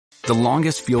The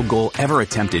longest field goal ever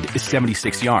attempted is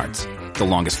 76 yards. The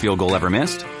longest field goal ever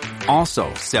missed?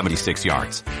 Also 76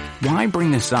 yards. Why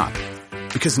bring this up?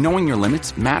 Because knowing your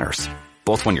limits matters,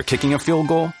 both when you're kicking a field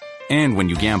goal and when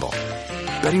you gamble.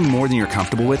 Betting more than you're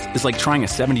comfortable with is like trying a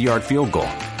 70-yard field goal.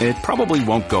 It probably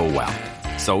won't go well.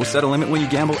 So set a limit when you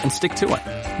gamble and stick to it.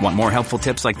 Want more helpful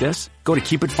tips like this? Go to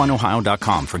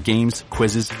keepitfunohio.com for games,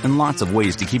 quizzes, and lots of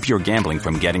ways to keep your gambling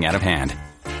from getting out of hand.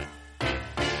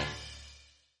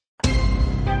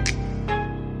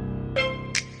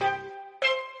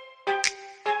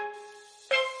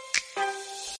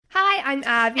 I'm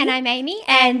Abby. And I'm Amy.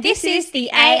 And this is the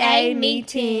AA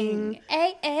meeting.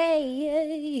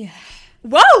 AA.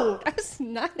 Whoa! That was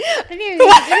nice.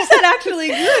 That was actually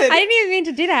good. I didn't even mean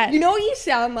to do that. You know what you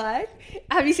sound like?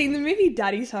 Have you seen the movie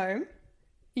Daddy's Home?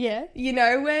 Yeah. You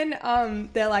know when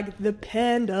they're like the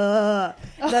panda,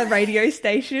 the radio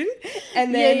station,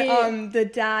 and then the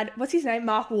dad, what's his name?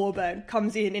 Mark Wahlberg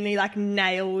comes in and he like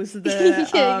nails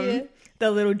the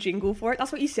the little jingle for it.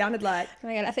 That's what you sounded like. Oh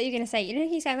my god, I thought you were gonna say, you know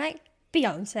who you sound like?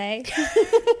 Beyonce.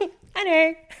 I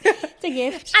know. It's a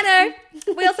gift. I know.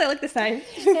 We also look the same.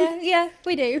 Yeah,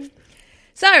 we do.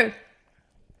 So,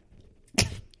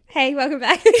 hey, welcome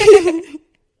back.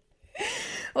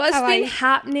 What's been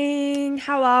happening?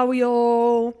 How are we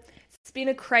all? It's been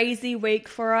a crazy week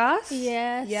for us.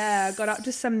 Yes. Yeah, got up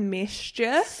to some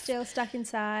mischief. Still stuck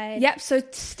inside. Yep, so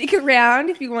stick around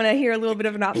if you want to hear a little bit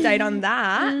of an update on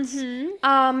that.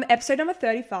 Mm-hmm. Episode number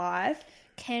 35.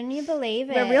 Can you believe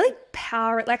it? We're really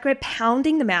we're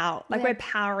pounding them out. We're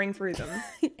powering through them.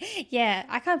 Yeah,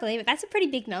 I can't believe it. That's a pretty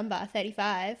big number,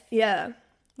 35. Yeah.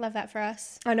 Love that for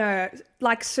us. I know.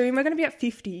 Like soon we're going to be at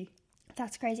 50.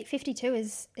 That's crazy. 52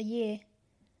 is a year.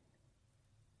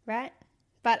 Right?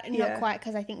 But not quite,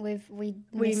 because I think we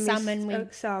missed some and we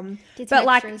some. Did some but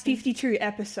like extras 52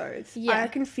 episodes. Yeah. I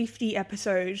reckon 50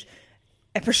 episodes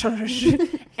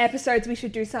we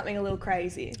should do something a little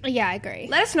crazy. Yeah, I agree.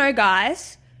 Let us know,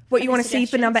 guys, what you want to see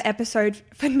for number episode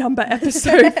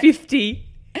 50.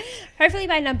 Hopefully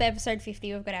by number episode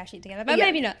 50 we've got our shit together, but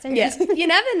maybe not. So yeah. You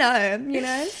never know, you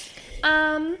know.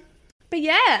 But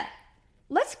yeah,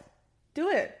 let's do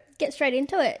it. Get straight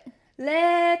into it.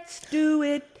 Let's do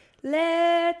it.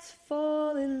 Let's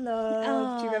fall in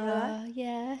love. Do you remember that?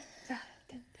 Yeah.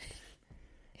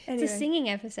 Anyway. It's a singing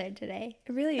episode today.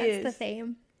 It really is. That's the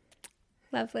theme.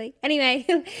 Lovely. Anyway,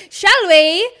 shall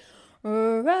we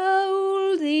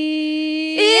roll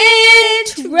the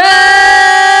intro?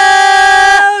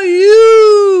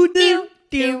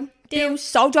 You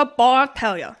soldier boy,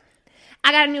 tell ya.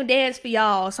 I got a new dance for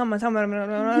y'all.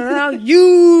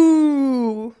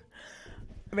 You.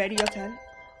 Ready, your turn.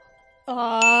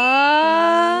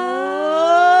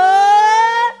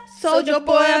 Soldier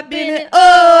boy, I've been it.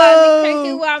 I'm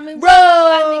cranky, I'm in roll.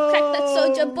 I'm crack that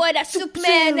soldier boy, that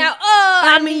Superman. Now,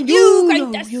 I mean you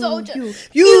crank that soldier.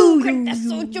 You crank that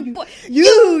soldier boy.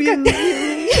 You.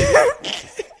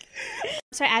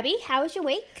 So, Abby, how was your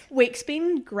week? Week's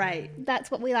been great. That's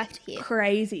what we like to hear.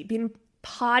 Crazy. Been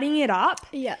partying it up.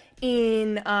 Yeah.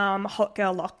 In hot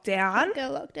girl lockdown. Hot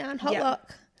girl lockdown. Hot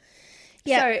lock.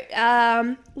 Yeah.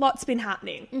 So, lots been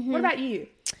happening. Mm-hmm. What about you?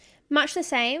 Much the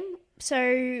same.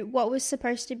 So what was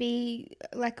supposed to be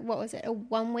like, what was it, a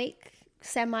 1 week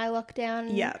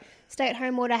semi-lockdown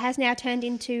stay-at-home order has now turned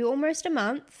into almost a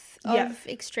month of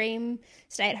extreme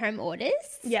stay-at-home orders.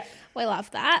 Yeah. We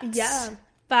love that. Yeah.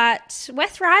 But we're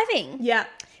thriving. Yeah.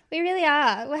 We really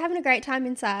are. We're having a great time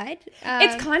inside.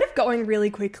 It's kind of going really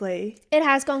quickly. It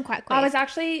has gone quite quick. I was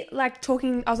actually I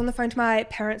was on the phone to my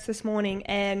parents this morning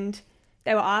and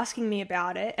they were asking me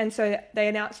about it, and so they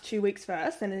announced 2 weeks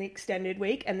first, then an extended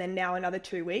week, and then now another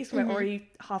 2 weeks. We're already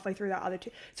halfway through that other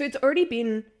 2. So it's already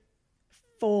been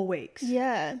 4 weeks.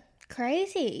 Yeah.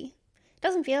 Crazy.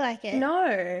 Doesn't feel like it.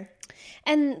 No.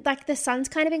 And the sun's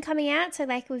kind of been coming out, so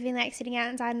we've been sitting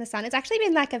outside in the sun. It's actually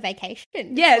been like a vacation.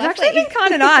 Yeah, it's actually been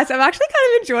kind of nice. I've actually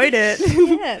kind of enjoyed it.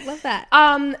 Yeah, love that.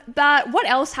 But what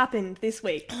else happened this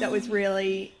week that was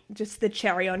really just the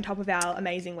cherry on top of our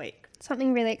amazing week?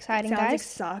 Something really exciting, guys. Sounds guys.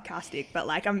 sarcastic, but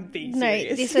I'm being serious.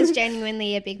 No, this was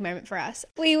genuinely a big moment for us.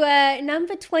 We were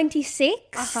number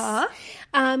 26 for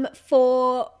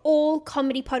all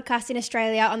comedy podcasts in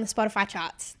Australia on the Spotify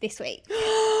charts this week.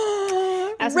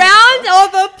 Round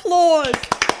of applause.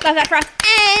 Love that for us.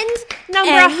 And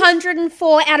number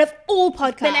 104 out of all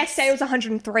podcasts. The next day was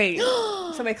 103.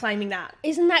 So we're claiming that.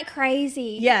 Isn't that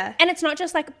crazy? Yeah. And it's not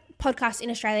just podcasts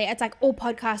in Australia. It's all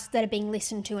podcasts that are being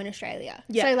listened to in Australia.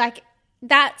 Yeah. So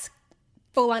that's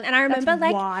full on. And I remember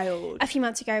wild. A few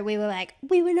months ago we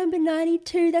were number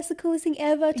 92. That's the coolest thing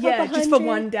ever. Top 100. Just for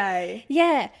one day.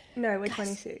 Yeah. No, we're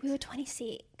 26. We were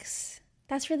 26.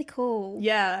 That's really cool.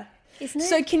 Yeah. Isn't it?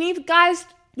 So can you guys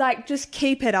like just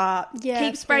keep it up? Yeah,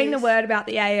 keep spreading please. the word about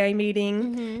the AA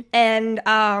meeting. And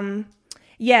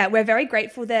we're very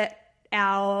grateful that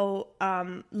our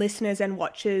listeners and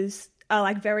watchers are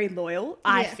like very loyal,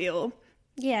 I feel.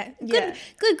 Yeah. Yeah.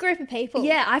 Good group of people.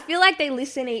 Yeah, I feel like they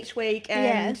listen each week,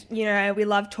 and you know, we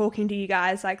love talking to you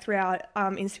guys like through our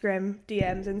Instagram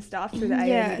DMs and stuff through the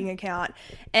AA meeting account.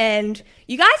 And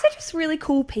you guys are just really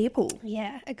cool people.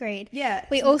 Yeah, agreed. Yeah.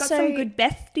 We so also got some good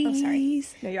besties. Oh, sorry.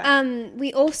 No, you're right.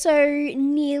 We also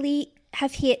nearly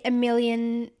have hit 1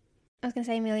 million. I was going to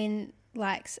say 1 million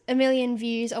likes, 1 million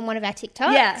views on one of our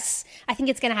TikToks. Yes. I think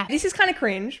it's going to happen. This is kind of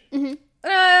cringe.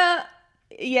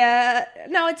 Yeah,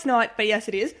 no, it's not, but yes,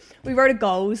 it is. We wrote a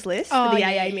goals list for the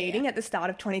AA meeting at the start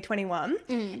of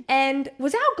 2021. And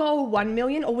was our goal 1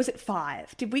 million or was it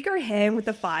 5? Did we go ham with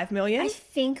the 5 million? I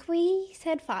think we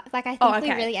said 5. Like, I think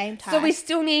we really aimed high. So we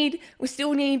still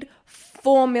need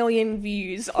 4 million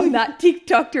views on that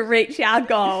TikTok to reach our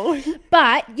goal.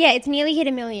 But yeah, it's nearly hit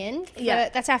 1 million. Yeah.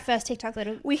 That's our first TikTok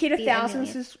that'll We hit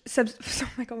 1,000 oh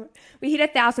my God. We hit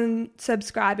 1,000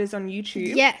 subscribers on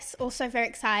YouTube. Yes, also very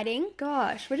exciting.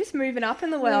 Gosh, we're just moving up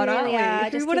in the world, We really aren't we? are,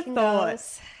 just Who would have kicking thought?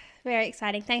 goals. Very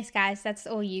exciting. Thanks, guys. That's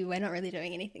all you. We're not really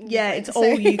doing anything. Yeah, it's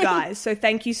all you guys. So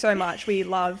thank you so much. We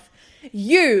love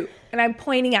you. And I'm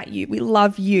pointing at you. We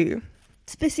love you.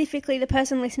 Specifically the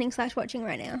person listening / watching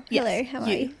right now. Yes, Hello, how are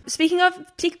you? Speaking of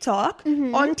TikTok,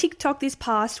 on TikTok this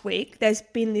past week, there's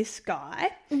been this guy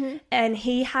and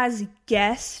he has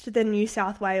guessed the New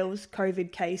South Wales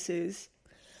COVID cases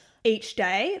each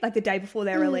day, like the day before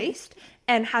they're released,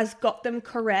 and has got them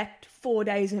correct 4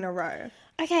 days in a row.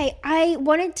 Okay, I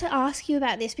wanted to ask you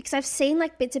about this because I've seen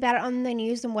like bits about it on the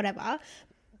news and whatever.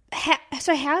 What's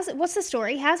the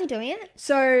story? How's he doing it?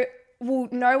 So... Well,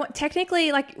 no,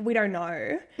 technically, like, we don't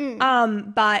know.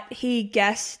 But he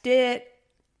guessed it,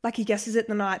 like, he guesses it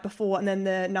the night before, and then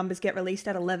the numbers get released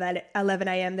at 11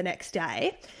 a.m. the next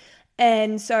day.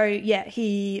 And so, yeah,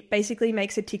 he basically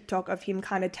makes a TikTok of him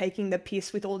kind of taking the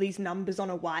piss with all these numbers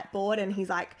on a whiteboard, and he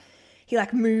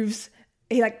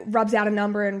rubs out a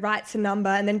number and writes a number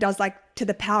and then does like to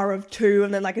the power of 2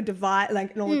 and then like a divide,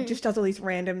 like, and all, just does all these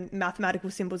random mathematical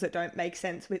symbols that don't make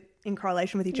sense in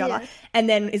correlation with each other. And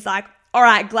then is like, all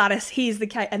right, Gladys, here's the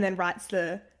case, and then writes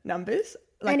the numbers.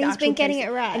 Like, and he's been getting it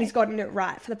right. And he's gotten it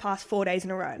right for the past 4 days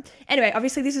in a row. Anyway,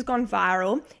 obviously this has gone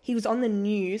viral. He was on the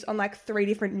news on like 3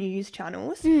 different news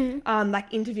channels, like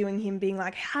interviewing him, being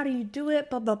like, how do you do it?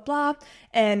 Blah, blah, blah.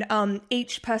 And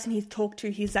each person he's talked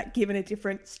to, he's like given a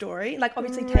different story, like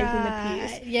obviously taking the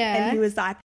piss. Yeah. And he was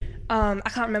like, I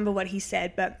can't remember what he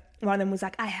said, but one of them was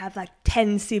like, I have like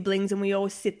 10 siblings and we all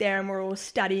sit there and we're all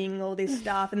studying all this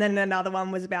stuff. And then another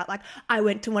one was about like, I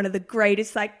went to one of the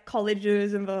greatest like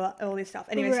colleges and blah, blah, all this stuff.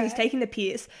 Anyway, so he's taking the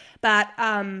piss. But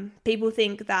people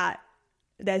think that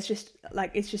there's just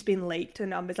like, it's just been leaked, the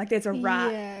numbers. Like there's a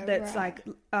rat that's like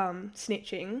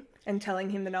snitching and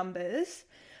telling him the numbers.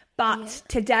 But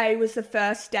today was the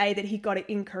first day that he got it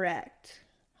incorrect.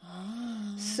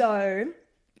 So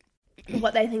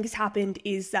what they think has happened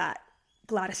is that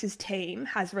Gladys's team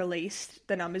has released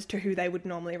the numbers to who they would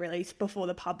normally release before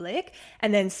the public,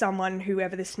 and then someone,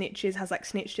 whoever the snitch is, has like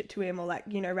snitched it to him or like,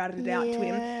 you know, ratted it out to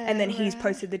him, and then he's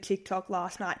posted the TikTok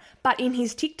last night. But in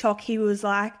his TikTok he was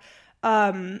like,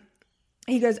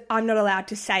 he goes, I'm not allowed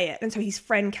to say it, and so his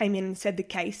friend came in and said the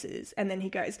cases, and then he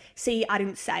goes, see, I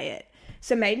didn't say it.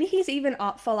 So maybe he's even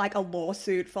up for like a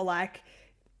lawsuit for like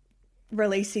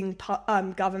releasing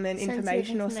government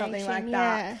information or something like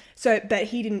that. So, but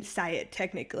he didn't say it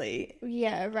technically.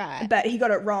 Yeah, right. But he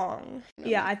got it wrong.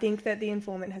 Yeah, I think that the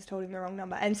informant has told him the wrong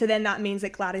number. And so then that means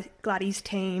that Gladys'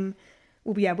 team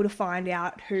will be able to find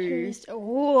out who's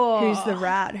the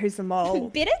rat, who's the mole.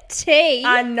 Bit of tea.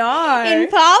 I know. In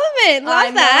Parliament.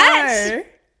 Love that.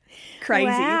 Crazy.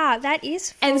 Wow, that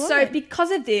is fun. And so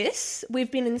because of this,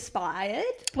 we've been inspired.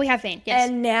 We have been, yes.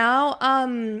 And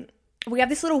now we have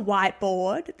this little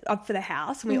whiteboard up for the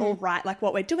house, and we all write like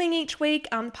what we're doing each week.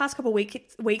 The past couple of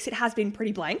weeks it has been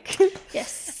pretty blank.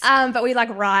 Yes. But we like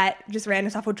write just random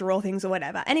stuff or draw things or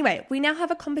whatever. Anyway, we now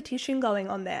have a competition going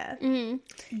on there.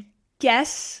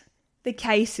 Guess the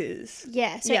cases.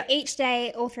 Yeah. So each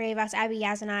day, all 3 of us, Abby,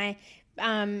 Yaz, and I,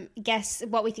 guess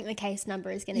what we think the case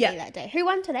number is going to be that day. Who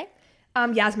won today?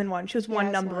 Yasmin won. She was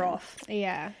one number off.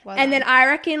 Yeah. Well and then I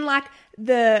reckon like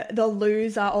the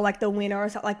loser or like the winner or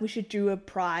something, like we should do a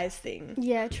prize thing.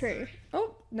 Yeah, true.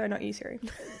 Oh, no, not you, Siri.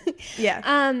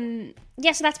 Yeah.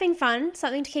 Yeah, so that's been fun.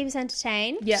 Something to keep us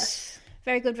entertained. Yes.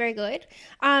 Very good, very good.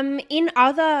 In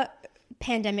other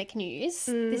pandemic news.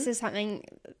 This is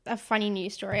a funny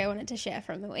news story I wanted to share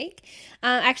from the week.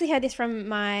 I actually heard this from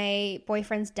my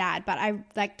boyfriend's dad, but I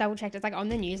like double checked. It's like on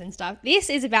the news and stuff. This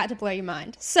is about to blow your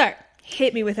mind. So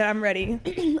hit me with it. I'm ready.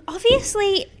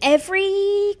 Obviously,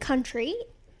 every country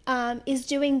is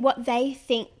doing what they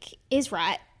think is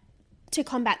right to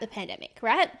combat the pandemic,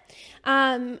 right?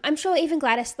 I'm sure even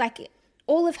Gladys, like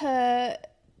all of her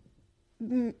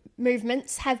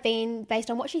movements have been based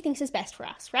on what she thinks is best for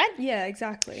us, right? Yeah,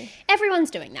 exactly.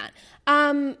 Everyone's doing that.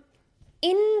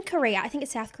 In Korea, I think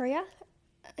it's South Korea,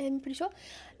 I'm pretty sure,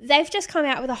 they've just come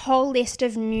out with a whole list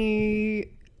of new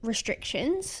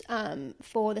restrictions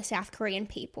for the South Korean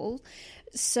people.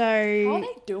 So how are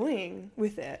they doing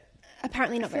with it?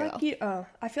 Apparently not very well.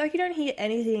 I feel like you don't hear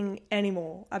anything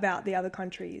anymore about the other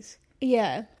countries.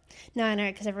 Yeah. No, I know,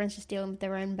 because everyone's just dealing with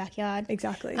their own backyard.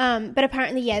 Exactly. But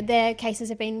apparently, yeah, their cases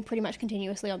have been pretty much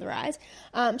continuously on the rise.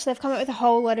 So they've come up with a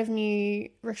whole lot of new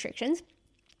restrictions.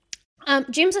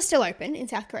 Gyms are still open in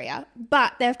South Korea,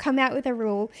 but they've come out with a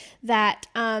rule that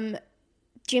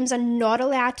gyms are not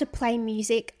allowed to play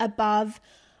music above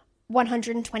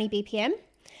 120 BPM.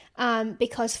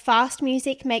 Because fast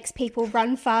music makes people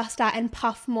run faster and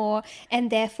puff more,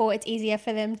 and therefore it's easier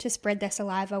for them to spread their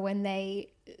saliva when they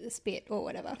spit or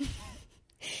whatever.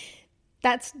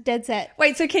 That's dead set.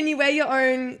 Wait, so can you wear your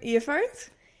own earphones?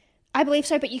 I believe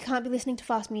so, but you can't be listening to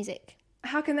fast music.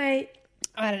 How can they?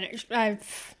 I don't know.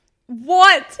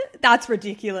 What? That's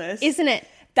ridiculous. Isn't it?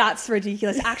 That's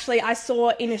ridiculous. Actually, I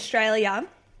saw in Australia...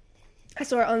 I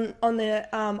saw it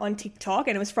on TikTok,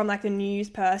 and it was from like the news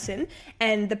person,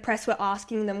 and the press were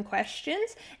asking them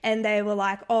questions, and they were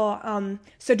like,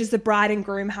 so does the bride and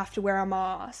groom have to wear a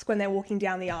mask when they're walking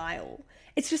down the aisle?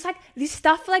 It's just like this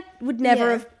stuff like would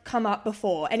never have come up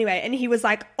before. Anyway, and he was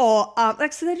like, so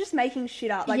they're just making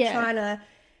shit up, like trying to,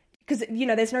 because, you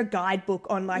know, there's no guidebook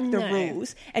on like the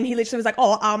rules. And he literally was like,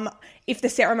 if the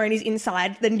ceremony's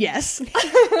inside, then yes.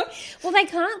 Well, they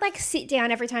can't like sit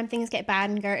down every time things get bad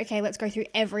and go, okay, let's go through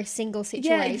every single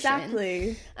situation. Yeah,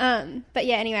 exactly. But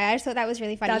yeah, anyway, I just thought that was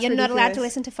really funny. You're not allowed to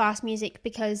listen to fast music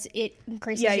because it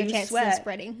increases your chances of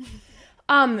spreading.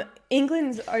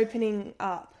 England's opening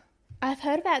up. I've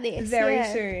heard about this. Very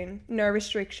soon. No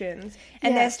restrictions.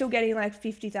 And they're still getting like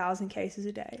 50,000 cases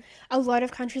a day. A lot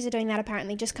of countries are doing that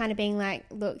apparently, just kind of being like,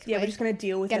 look. Yeah, we're just going to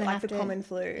deal with it like the common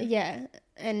flu. Yeah.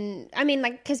 And I mean,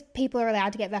 like, because people are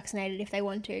allowed to get vaccinated if they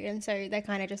want to. And so they're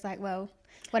kind of just like, well,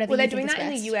 whatever. Well, they're doing that in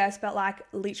the US, but like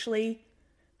literally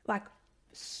like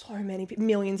so many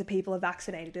millions of people are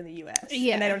vaccinated in the US.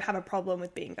 Yeah. And they don't have a problem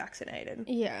with being vaccinated.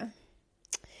 Yeah.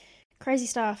 Crazy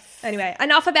stuff. Anyway,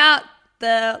 enough about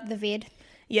the vid.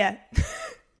 Yeah.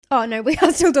 Oh no, we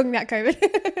are still talking about COVID.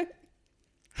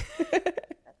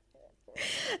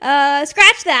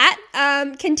 Scratch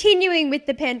that. Continuing with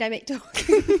the pandemic talk.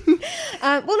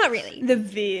 Well, not really. The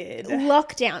vid.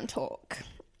 Lockdown talk.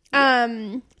 We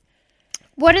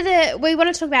want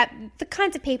to talk about the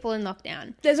kinds of people in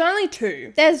lockdown. There's only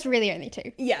two. There's really only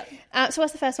two. Yeah. So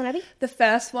what's the first one, Abby? The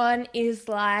first one is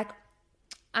like,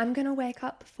 I'm going to wake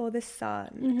up before the sun.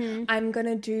 Mm-hmm. I'm going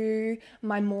to do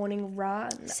my morning run.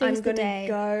 I'm going to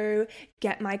go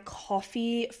get my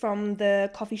coffee from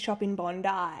the coffee shop in Bondi.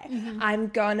 Mm-hmm. I'm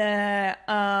going to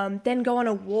then go on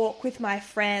a walk with my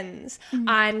friends. Mm-hmm.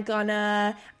 I'm going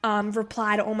to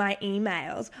reply to all my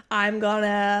emails. I'm going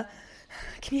to...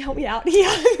 Can you help me out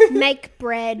here? Make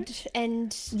bread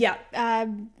and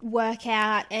work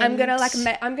out. And I'm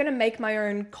gonna make my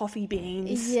own coffee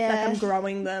beans. Yeah, like I'm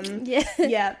growing them. Yeah,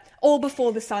 yeah. All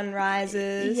before the sun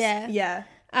rises. Yeah, yeah.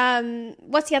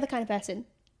 What's the other kind of person?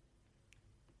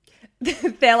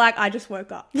 They're like, I just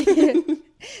woke up.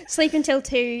 Sleep until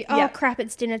 2. Oh crap!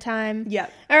 It's dinner time. Yeah.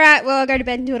 All right. Well, I'll go to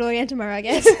bed and do it all again tomorrow, I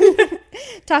guess.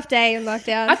 Tough day in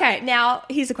lockdown. Okay. Now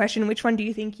here's a question: which one do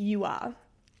you think you are?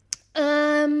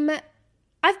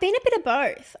 I've been a bit of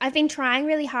both. I've been trying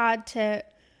really hard to,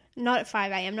 not at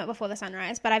 5 a.m, not before the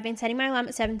sunrise, but I've been setting my alarm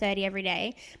at 7:30 every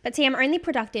day. But see, I'm only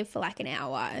productive for like an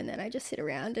hour, and then I just sit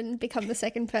around and become the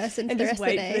second person for the rest of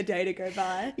the day. And just wait for the day to go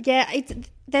by. Yeah,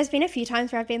 there's been a few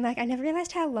times where I've been like, I never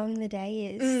realised how long the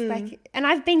day is. Like, and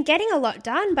I've been getting a lot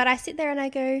done, but I sit there and I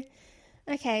go,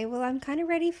 okay, well, I'm kind of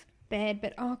ready for bed,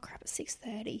 but oh crap, it's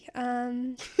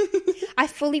 6:30. I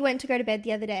fully went to go to bed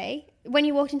the other day. When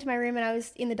you walked into my room and I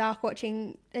was in the dark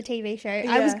watching a TV show,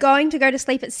 I was going to go to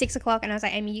sleep at 6 o'clock, and I was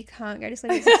like, Amy, you can't go to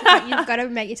sleep at 6 o'clock. You've got to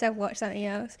make yourself watch something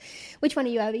else. Which one are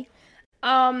you, Abby?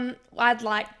 I'd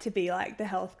like to be like the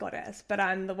health goddess, but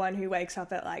I'm the one who wakes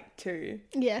up at like 2.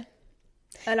 Yeah.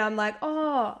 And I'm like,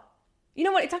 oh, You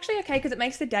know what? It's actually okay because it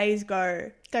makes the days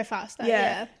go faster.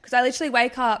 Yeah. Because I literally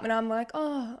wake up and I'm like,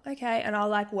 oh, okay. And I'll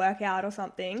like work out or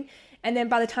something. And then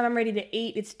by the time I'm ready to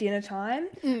eat, it's dinner time.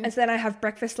 And so then I have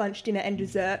breakfast, lunch, dinner and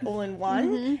dessert all in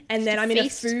one. And then I'm in a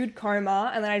food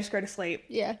coma and then I just go to sleep.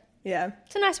 Yeah. Yeah.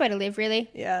 It's a nice way to live, really.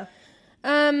 Yeah.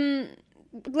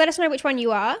 Let us know which one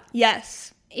you are.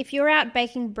 Yes. If you're out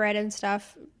baking bread and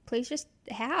stuff, please just,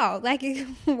 how? Like,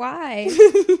 why?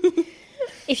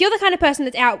 If you're the kind of person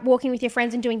that's out walking with your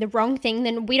friends and doing the wrong thing,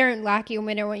 then we don't like you and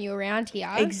we don't want you around here.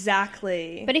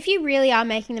 Exactly. But if you really are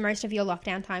making the most of your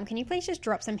lockdown time, can you please just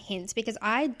drop some hints? Because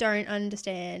I don't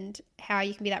understand how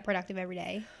you can be that productive every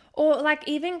day. Or like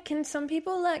even can some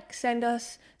people like send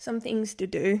us some things to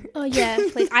do? Oh yeah,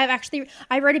 please.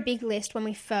 I wrote a big list when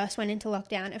we first went into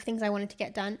lockdown of things I wanted to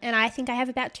get done. And I think I have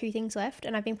about 2 things left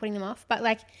and I've been putting them off. But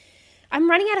like, I'm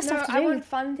running out of stuff to do. I want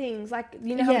fun things. Like,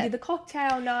 you know how we did the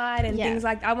cocktail night and things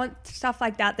like I want stuff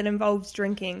like that involves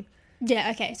drinking.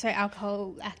 Yeah, okay. So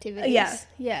alcohol activities. Yeah.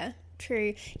 Yeah,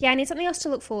 true. Yeah, I need something else to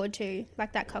look forward to,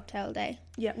 like that cocktail day.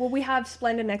 Yeah, well, we have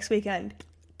Splendor next weekend.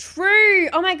 True.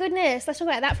 Oh my goodness. Let's talk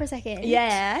about that for a second.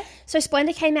 Yeah. So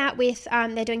Splendor came out with,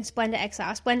 they're doing Splendor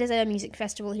XR. Splendor's a music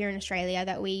festival here in Australia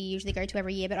that we usually go to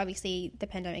every year, but obviously the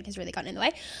pandemic has really gotten in the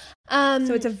way.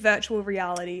 So it's a virtual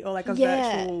reality or like a virtual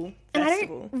festival. And I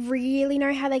don't really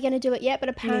know how they're going to do it yet, but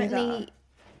apparently...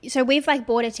 So we've like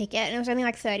bought a ticket and it was only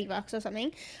like $30 or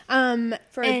something.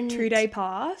 For a 2-day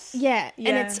pass? Yeah.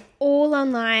 And it's all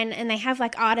online and they have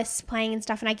like artists playing and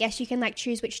stuff. And I guess you can like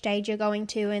choose which stage you're going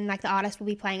to and like the artist will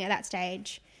be playing at that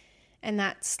stage. And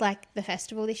that's like the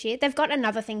festival this year. They've got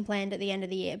another thing planned at the end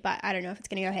of the year, but I don't know if it's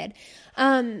going to go ahead.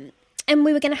 And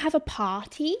we were going to have a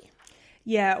party.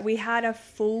 Yeah, we had a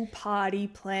full party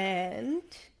planned.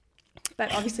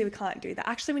 But obviously we can't do that.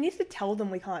 Actually, we need to tell them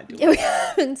we can't do it. We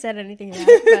haven't said anything about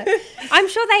it, but I'm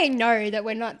sure they know that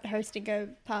we're not hosting a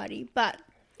party. But,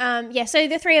 so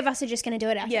the 3 of us are just going to do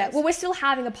it ourselves. Yeah, well, we're still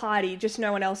having a party, just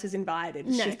no one else is invited.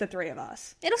 It's just the 3 of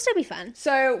us. It'll still be fun.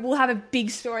 So we'll have a big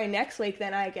story next week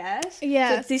then, I guess. Yeah.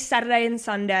 So it's this Saturday and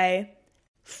Sunday,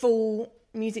 full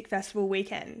music festival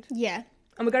weekend. Yeah.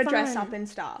 And we've got to dress up and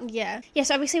stuff. Yeah. Yeah,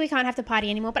 so obviously we can't have the party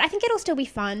anymore, but I think it'll still be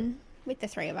fun with the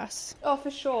 3 of us. Oh,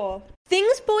 for sure.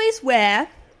 Things boys wear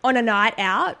on a night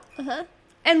out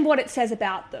and what it says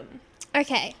about them.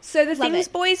 Okay. So the Things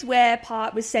Boys Wear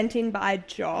part was sent in by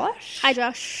Josh. Hi,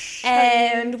 Josh.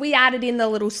 And we added in the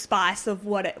little spice of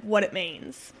what it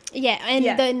means. Yeah,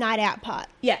 and the night out part.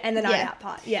 Yeah, and the night out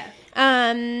part, yeah.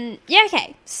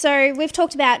 Okay. So we've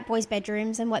talked about boys'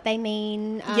 bedrooms and what they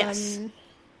mean. Yes.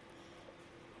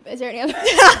 Is there any other?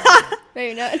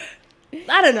 Maybe not.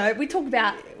 I don't know. We've talked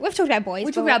about boys.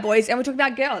 We talk about boys and we talk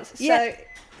about girls. Yeah.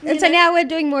 So now we're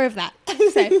doing more of that.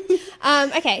 So,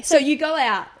 okay. So you go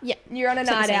out. Yeah. You're on a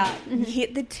night out. You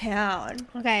hit the town.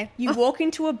 Okay. You walk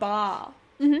into a bar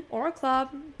or a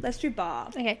club. Let's do bar.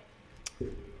 Okay.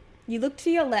 You look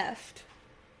to your left.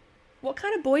 What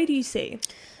kind of boy do you see?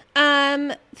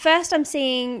 First I'm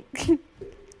seeing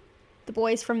the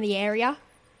boys from the area.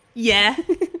 Yeah.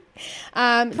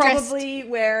 Probably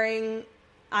wearing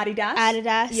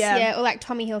Adidas, yeah, or like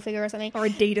Tommy Hilfiger or something, or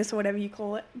Adidas or whatever you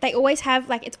call it. They always have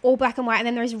like it's all black and white, and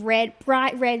then there's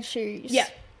bright red shoes. Yeah,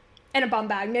 and a bum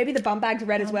bag. Maybe the bum bag's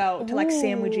red as well to like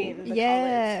sandwich in the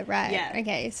colours. Right. Yeah.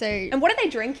 Okay. So and what are they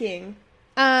drinking?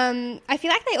 I feel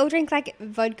like they all drink like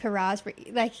vodka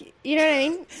raspberry, like you know what I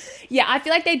mean? Yeah, I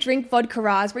feel like they drink vodka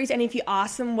raspberries, and if you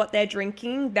ask them what they're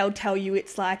drinking, they'll tell you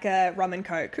it's like a rum and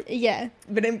coke. Yeah,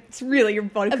 but it's really a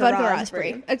vodka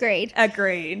raspberry. Agreed.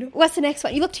 What's the next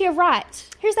one? You look to your right.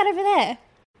 Who's that over there?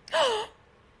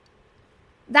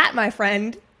 That, my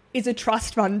friend, is a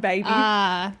trust fund baby.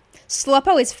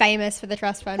 Sloppo is famous for the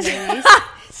trust fund babies.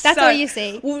 That's all you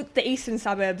see. Well, the eastern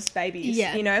suburbs babies,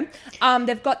 yeah. You know.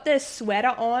 They've got their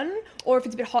sweater on, or if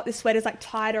it's a bit hot, the sweater's like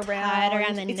tied around their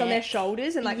it's neck. On their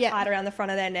shoulders and like tied around the front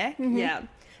of their neck. Mm-hmm. Yeah.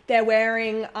 They're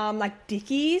wearing like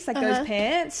Dickies, like those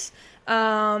pants.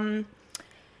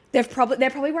 They're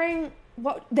probably wearing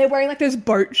they're wearing like those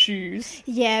boat shoes.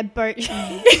 Yeah, boat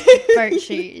shoes. Boat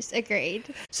shoes.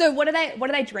 Agreed. So what do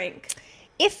they drink?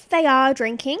 If they are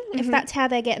drinking, if that's how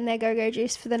they're getting their go-go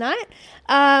juice for the night,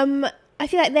 I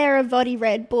feel like they're a Voddy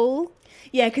Red Bull.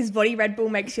 Yeah, because Voddy Red Bull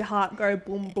makes your heart go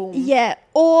boom, boom. Yeah,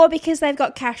 or because they've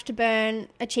got cash to burn,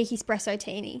 a cheeky espresso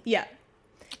teeny. Yeah.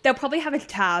 They'll probably have a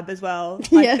tab as well.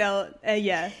 Like they'll,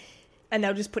 and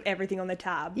they'll just put everything on the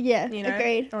tab. Yeah, you know,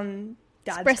 agreed. On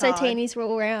Dad's espresso card. teenies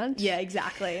all around. Yeah,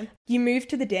 exactly. You move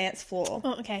to the dance floor.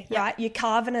 Oh, okay. Yeah. Right? You're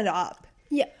carving it up.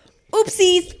 Yeah.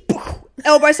 Oopsies.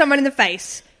 Elbow someone in the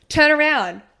face. Turn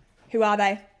around. Who are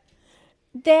they?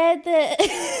 They're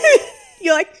the...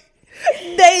 You're like,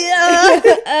 They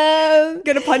are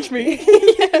gonna punch me.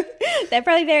 Yeah, they're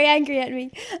probably very angry at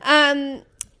me.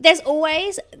 There's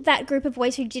always that group of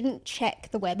boys who didn't check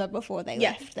the weather before they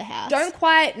left the house. Don't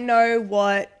quite know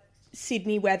what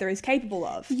Sydney weather is capable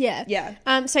of. Yeah.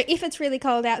 Yeah. So if it's really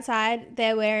cold outside,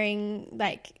 they're wearing,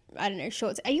 like, I don't know,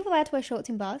 shorts. Are you allowed to wear shorts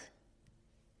in bars?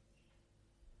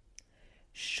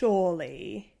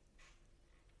 Surely.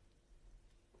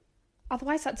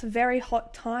 Otherwise, that's a very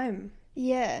hot time.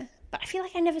 Yeah. But I feel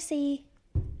like I never see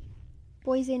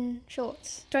boys in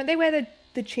shorts. Don't they wear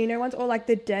the chino ones or like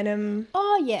the denim?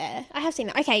 Oh, yeah. I have seen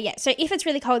that. Okay, yeah. So if it's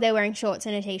really cold, they're wearing shorts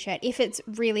and a t-shirt. If it's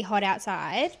really hot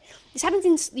outside, this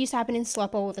used to happen in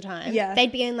Slop all the time. Yeah.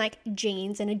 They'd be in like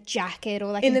jeans and a jacket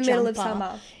or like in a the middle of jumper.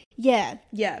 summer. Yeah.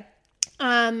 Yeah.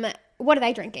 What are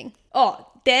they drinking? Oh,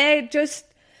 they're just,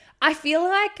 I feel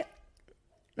like,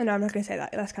 no, I'm not going to say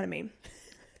that. That's kind of mean.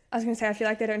 I was going to say, I feel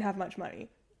like they don't have much money.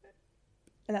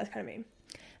 And that's kind of mean.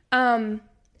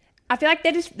 I feel like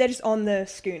they're just on the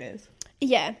schooners.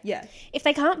 Yeah. Yeah. If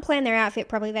they can't plan their outfit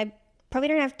properly, they probably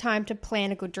don't have time to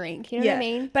plan a good drink. You know what I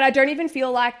mean? But I don't even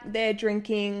feel like they're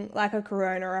drinking like a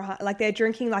Corona or like they're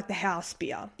drinking like the house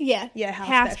beer. Yeah. Yeah,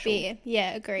 house special. beer.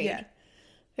 Yeah, agreed. Yeah.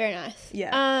 Very nice.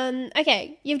 Yeah.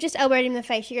 Okay, you've just elbowed him in the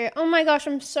face. You go, oh my gosh,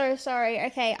 I'm so sorry.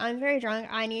 Okay, I'm very drunk.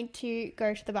 I need to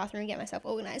go to the bathroom and get myself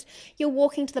organised. You're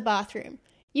walking to the bathroom.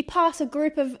 You pass a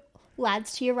group of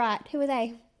lads to your right. Who are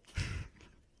they?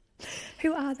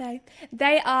 Who are they?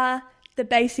 They are the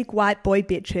basic white boy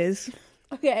bitches.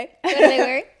 Okay. What are they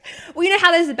wearing? Well, you know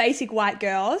how there's the basic white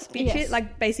girls, bitches, Yes.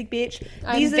 like basic bitch.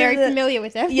 I'm very familiar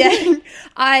with them. Yeah,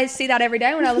 I see that every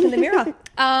day when I look in the mirror.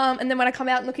 And then when I come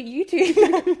out and look at you two,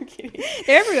 I'm kidding.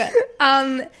 They're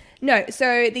everywhere. No,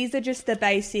 so these are just the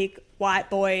basic white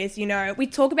boys. You know, we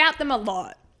talk about them a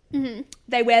lot. Mm-hmm.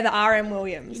 They wear the R.M.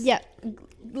 Williams. Yeah.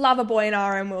 Love a boy in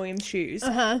R.M. Williams shoes.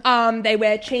 Uh-huh. They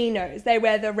wear chinos. They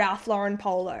wear the Ralph Lauren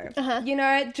polo. Uh-huh. You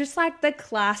know, just like the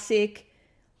classic,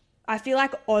 I feel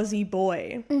like Aussie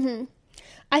boy. Mm-hmm.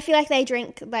 I feel like they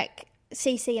drink like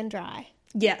CC and dry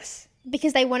Yes.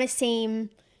 because they want to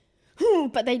seem,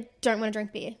 but they don't want to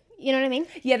drink beer. You know what I mean?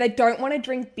 Yeah, they don't want to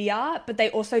drink beer, but they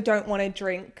also don't want to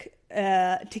drink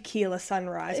tequila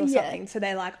sunrise or Yeah. something. So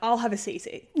they're like, I'll have a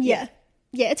CC. Yeah.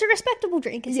 Yeah, it's a respectable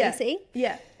drink, a CC.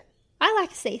 Yeah. I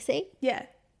like a CC. Yeah.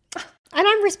 And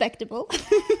I'm respectable.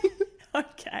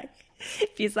 Okay.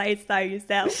 If you say so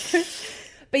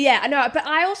yourself. But yeah, no, but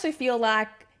I also feel like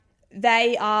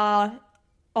they are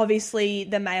obviously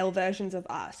the male versions of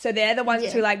us. So they're the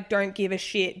ones who like don't give a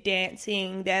shit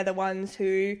dancing. They're the ones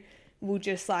who will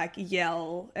just like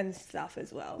yell and stuff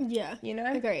as well. Yeah. You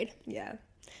know? Agreed. Yeah.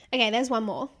 Okay, there's one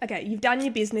more. Okay, you've done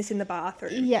your business in the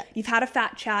bathroom. Yeah. You've had a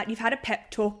fat chat. You've had a pep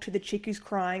talk to the chick who's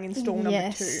crying in stall number 2.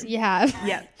 Yes, you have.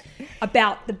 Yeah.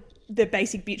 About the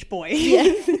basic bitch boy.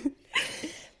 Yeah.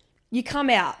 You come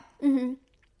out. Mm-hmm.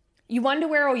 You wonder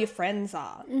where all your friends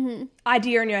are. Mm-hmm.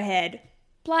 Idea in your head.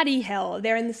 Bloody hell,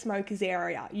 they're in the smokers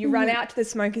area. You run out to the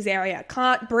smokers area.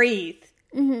 Can't breathe.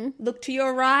 Mm-hmm. Look to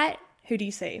your right. Who do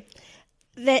you see?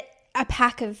 There's a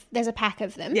pack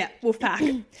of them. Yeah, wolf pack.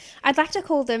 I'd like to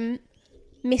call them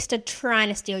Mr. Trying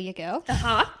to Steal Your Girl.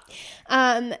 Uh-huh.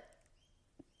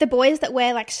 The boys that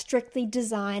wear like strictly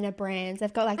designer brands.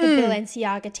 They've got like the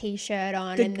Balenciaga t-shirt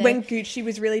on. When Gucci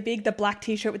was really big, the black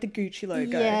t-shirt with the Gucci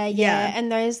logo. Yeah.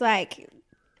 And those like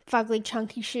fugly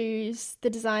chunky shoes, the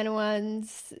designer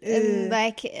ones. And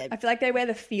like I feel like they wear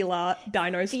the Fila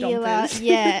Dino Stompers.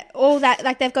 Yeah, all that.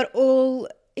 Like they've got all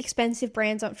expensive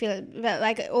brands on,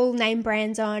 like all name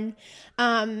brands on,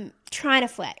 trying to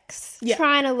flex,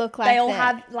 trying to look like they all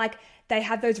have like they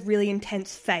have those really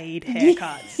intense fade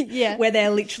haircuts, Yeah. where they're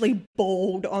literally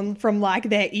bald from like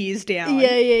their ears down.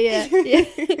 Yeah.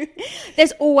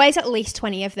 There's always at least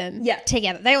 20 of them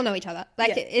together. They all know each other.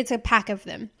 Like it's a pack of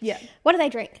them. Yeah. What do they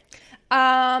drink?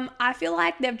 I feel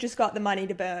like they've just got the money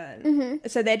to burn.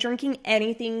 So they're drinking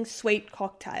anything sweet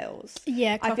cocktails.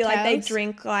 Yeah, I feel like they cocktails.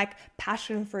 drink like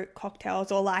passion fruit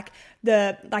cocktails or like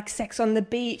the Sex on the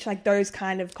Beach, like those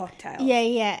kind of cocktails.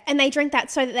 Yeah. And they drink that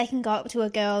so that they can go up to a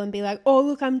girl and be like, oh,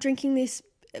 look, I'm drinking this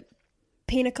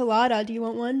pina colada. Do you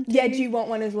want one? Yeah, do you want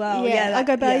one as well? Yeah, I'll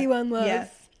go buy you one, love. Yeah.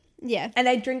 Yeah. And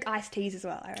they drink iced teas as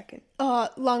well, I reckon. Oh,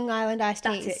 Long Island iced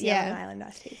teas. That's it, Long Island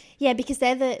iced teas. Yeah, because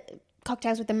they're the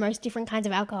cocktails with the most different kinds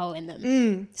of alcohol in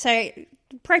them. So,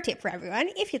 pro tip for everyone,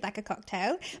 if you'd like a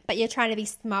cocktail, but you're trying to be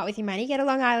smart with your money, get a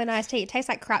Long Island iced tea. It tastes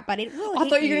like crap, but it will I hit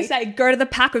thought you were going to say, go to the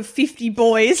pack of 50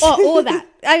 boys. or that.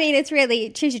 I mean, it's really,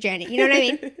 choose your journey. You know what I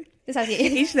mean? It's up to you.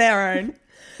 Each their own.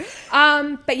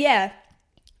 But yeah,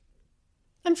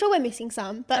 I'm sure we're missing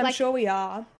some, but I'm like, sure we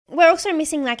are. We're also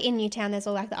missing, like, in Newtown, there's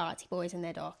all, like, the artsy boys and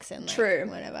their docs and, like, True.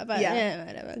 whatever. But,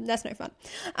 whatever. That's no fun.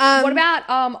 What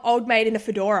about old maid in a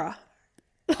fedora?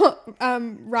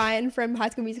 Ryan from High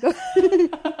School Musical.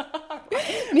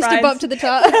 Mr. Ryan's, Bob to the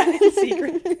top.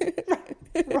 Secret.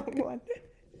 Wrong one.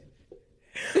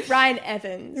 Ryan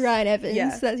Evans. Ryan Evans.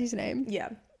 Yeah. That's his name. Yeah.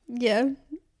 Yeah.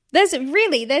 There's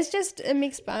just a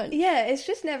mixed bunch. Yeah, it's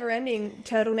just never ending.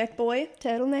 Turtleneck boy.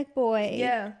 Turtleneck boy.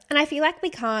 Yeah. And I feel like we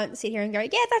can't sit here and go,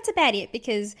 yeah, that's about it,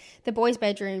 because the boys'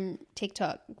 bedroom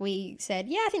TikTok, we said,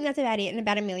 yeah, I think that's about it. And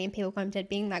about 1 million people commented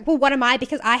being like, well, what am I?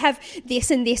 Because I have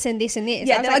this and this and this and this.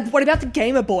 Yeah, they're like, what about the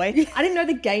gamer boy? I didn't know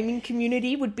the gaming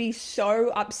community would be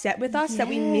so upset with us that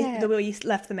we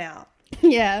left them out.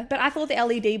 Yeah. But I thought the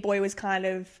LED boy was kind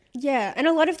of... Yeah, and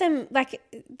a lot of them, like,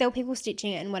 there were people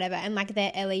stitching it and whatever, and, like,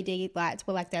 their LED lights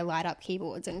were, like, their light-up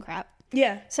keyboards and crap.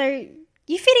 Yeah. So,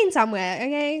 you fit in somewhere,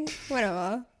 okay?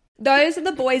 Whatever. Those are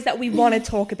the boys that we want to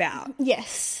talk about.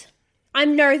 Yes. I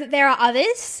know that there are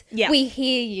others. Yeah. We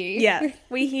hear you. Yeah.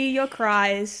 We hear your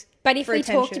cries. But if for we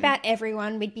attention. talked about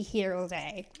everyone, we'd be here all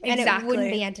day. And Exactly. it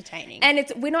wouldn't be entertaining.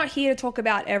 And we're not here to talk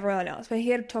about everyone else. We're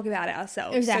here to talk about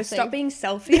ourselves. Exactly. So stop being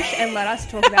selfish and let us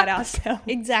talk about ourselves.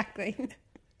 Exactly.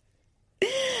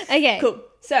 Okay. Cool.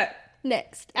 So,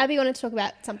 Next. Abby wanted to talk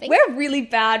about something. we're really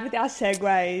bad with our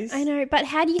segues. I know, but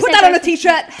how do you Put that segue on a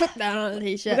t-shirt. Put that on a We're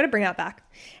t-shirt. going to bring that back.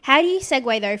 How do you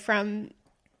segue, though, from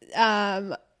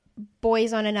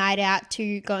boys on a night out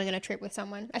to going on a trip with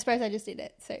someone? I suppose I just did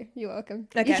it, so you're welcome.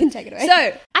 Okay. You can take it away.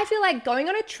 So, I feel like going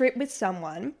on a trip with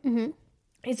someone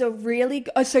is a really...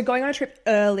 So, going on a trip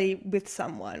early with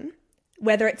someone,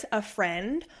 whether it's a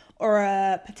friend or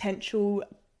a potential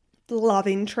love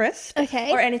interest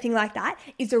Okay. or anything like that,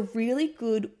 is a really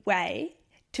good way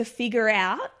to figure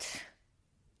out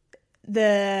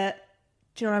the...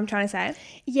 Do you know what I'm trying to say?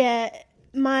 Yeah,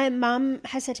 my mum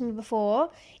has said to me before,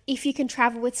 if you can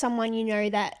travel with someone, you know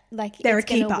that, like, They're it's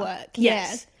a keeper. going to work.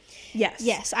 Yes. Yeah. Yes.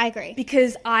 Yes, I agree.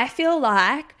 Because I feel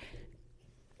like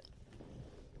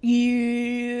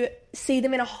you see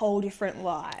them in a whole different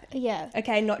light. Yeah.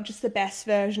 Okay, not just the best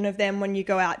version of them when you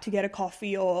go out to get a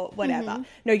coffee or whatever.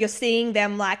 No, you're seeing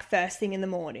them like first thing in the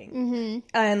morning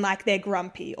and like they're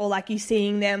grumpy, or like you're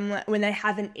seeing them when they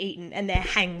haven't eaten and they're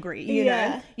hangry, you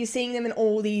know? You're seeing them in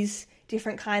all these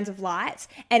different kinds of lights,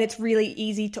 and it's really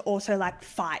easy to also like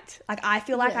fight. Like I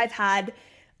feel like I've had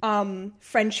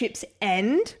friendships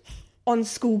end on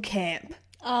school camp.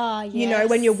 Oh, yes. You know,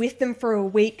 when you're with them for a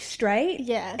week straight.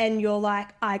 Yeah. And you're like,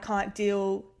 I can't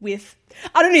deal with...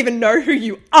 I don't even know who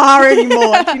you are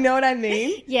anymore. Do you know what I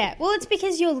mean? Yeah. Well, it's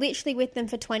because you're literally with them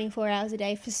for 24 hours a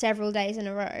day for several days in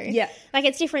a row. Yeah. Like,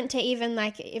 it's different to even,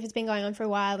 like, if it's been going on for a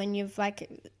while and you've, like,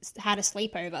 had a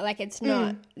sleepover. Like, it's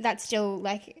not... That's still,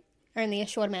 like, only a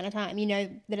short amount of time. You know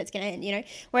that it's going to end, you know?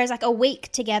 Whereas, like, a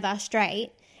week together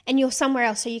straight... And you're somewhere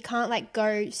else, so you can't, like,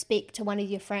 go speak to one of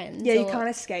your friends. Yeah, you can't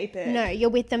escape it. No,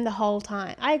 you're with them the whole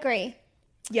time. I agree.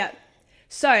 Yeah.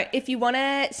 So if you want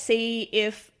to see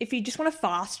if you just want to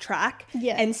fast track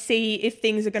and see if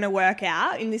things are going to work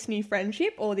out in this new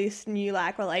friendship or this new,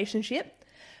 like, relationship,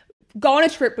 go on a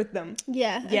trip with them.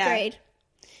 Yeah. Agreed.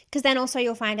 Because then also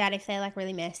you'll find out if they're, like,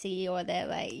 really messy or they're,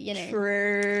 like, you know.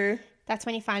 True. That's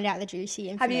when you find out the juicy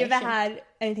information. Have you ever had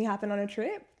anything happen on a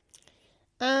trip?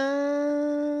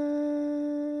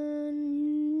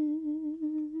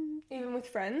 Even with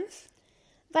friends?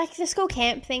 Like the school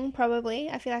camp thing, probably.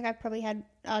 I feel like I probably had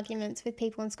arguments with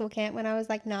people in school camp when I was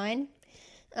like 9.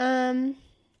 I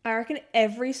reckon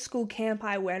every school camp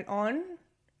I went on,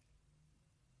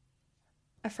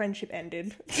 a friendship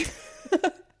ended.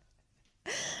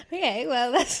 Okay,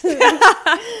 well, that's...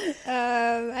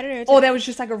 I don't know. Or there was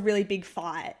just like a really big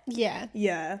fight. Yeah.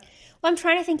 Yeah. Well, I'm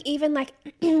trying to think, even like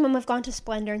when we've gone to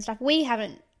Splendor and stuff, we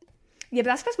haven't... Yeah, but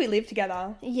that's because we live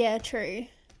together. Yeah, true.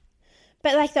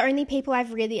 But like the only people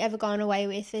I've really ever gone away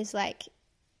with is like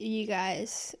you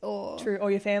guys or... True, or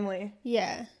your family.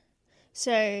 Yeah.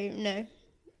 So, no.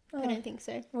 I don't think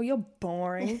so. Well, you're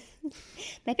boring.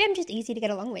 Maybe I'm just easy to get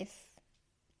along with.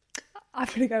 I'm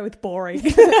going to go with boring.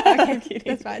 I'm kidding.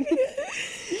 That's fine.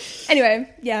 Anyway,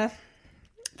 yeah.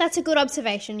 That's a good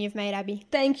observation you've made, Abby.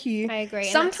 Thank you. I agree.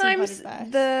 Sometimes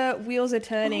the wheels are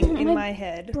turning in my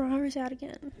head. Bra is out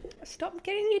again. Stop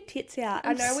getting your tits out.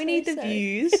 I know we so need the sorry.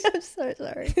 views. I'm so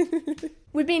sorry.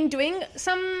 We've been doing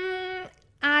some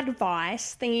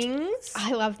advice things.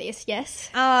 I love this, yes.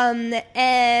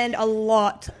 And a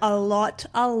lot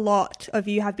of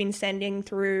you have been sending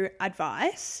through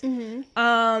advice.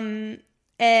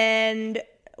 And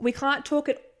we can't talk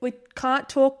it we can't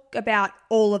talk about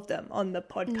all of them on the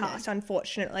podcast,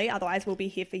 unfortunately. Otherwise, we'll be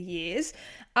here for years.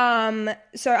 So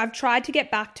I've tried to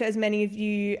get back to as many of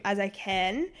you as I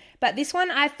can. But this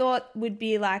one I thought would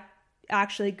be like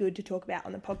actually good to talk about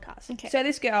on the podcast. Okay. So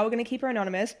this girl, we're going to keep her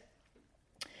anonymous.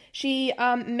 She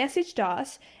messaged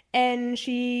us and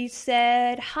she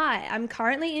said, "Hi, I'm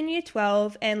currently in year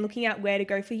 12 and looking at where to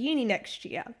go for uni next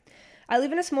year. I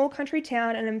live in a small country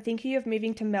town and I'm thinking of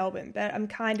moving to Melbourne, but I'm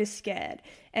kind of scared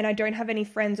and I don't have any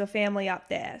friends or family up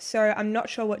there, so I'm not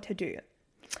sure what to do.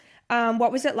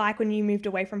 What was it like when you moved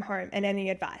away from home, and any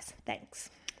advice? Thanks."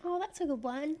 Oh, that's a good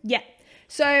one. Yeah.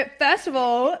 So first of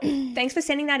all, thanks for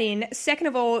sending that in. Second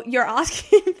of all, you're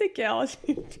asking the girls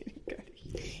who didn't go to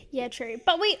uni. Yeah, true.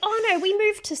 But we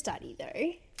moved to study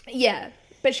though. Yeah.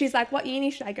 But she's like, what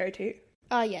uni should I go to?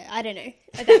 Oh, yeah, I don't know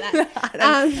about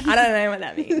that. I don't know what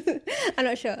that means. I'm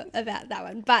not sure about that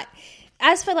one. But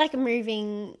as for like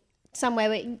moving somewhere,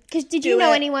 because did you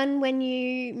know anyone when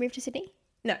you moved to Sydney?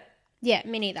 No. Yeah,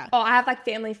 me neither. Oh, I have like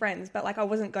family friends, but like I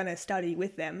wasn't going to study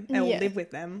with them or live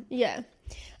with them. Yeah.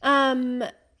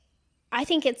 I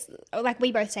think it's, like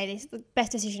we both say this, the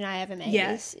best decision I ever made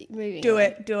is moving. Do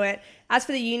it. As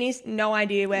for the unis, no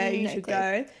idea where you should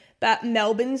go. But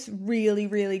Melbourne's really,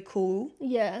 really cool.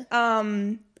 Yeah.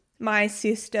 My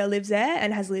sister lives there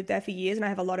and has lived there for years, and I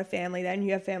have a lot of family there, and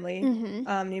you have family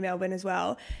near Melbourne as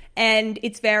well. And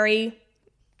it's very,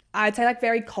 I'd say like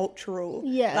very cultural.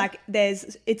 Yeah. Like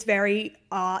it's very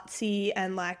artsy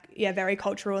and like, very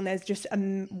cultural, and there's just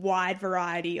a wide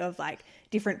variety of like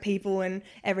different people and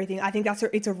everything. I think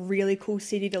it's a really cool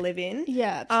city to live in.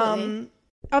 Yeah, absolutely.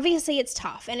 Obviously, it's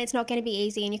tough and it's not going to be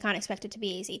easy, and you can't expect it to be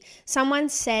easy. Someone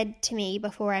said to me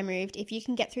before I moved, if you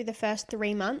can get through the first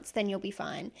 3 months, then you'll be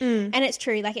fine. And it's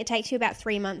true. Like, it takes you about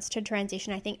 3 months to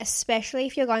transition, I think, especially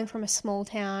if you're going from a small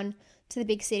town to the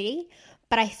big city.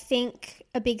 But I think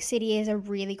a big city is a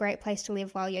really great place to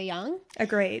live while you're young.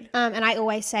 Agreed. And I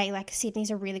always say, like, Sydney's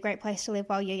a really great place to live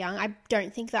while you're young. I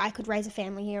don't think that I could raise a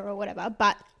family here or whatever.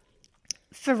 But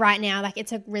for right now, like,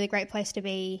 it's a really great place to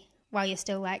be while you're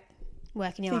still, like,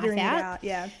 working your life out.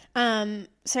 Yeah.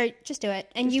 So just do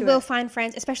it. And you will find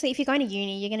friends, especially if you're going to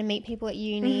uni. You're going to meet people at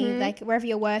uni. Like, wherever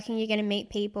you're working, you're going to meet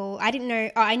people. I didn't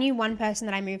know... I knew one person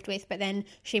that I moved with, but then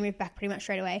she moved back pretty much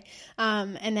straight away.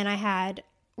 And then I had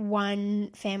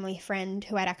one family friend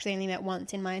who I'd actually only met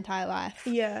once in my entire life.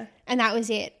 Yeah. And that was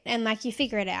it. And, like, you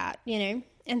figure it out, you know?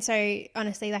 And so,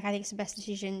 honestly, like, I think it's the best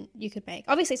decision you could make.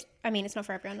 Obviously, it's not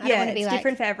for everyone. I don't want to be it's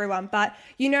different for everyone. But,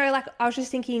 you know, like, I was just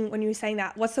thinking when you were saying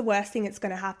that, what's the worst thing that's going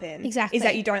to happen? Exactly. Is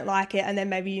that you don't like it and then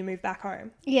maybe you move back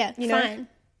home. Yeah, you fine.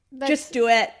 Know? Just do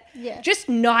it. Yeah. Just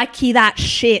Nike that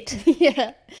shit.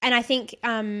 Yeah. And I think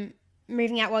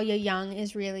moving out while you're young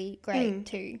is really great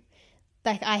too.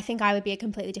 Like, I think I would be a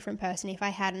completely different person if I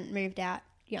hadn't moved out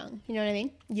young. You know what I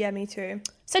mean? Yeah, me too.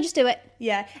 So just do it.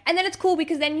 Yeah. And then it's cool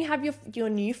because then you have your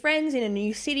new friends in a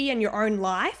new city and your own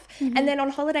life. And then on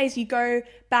holidays you go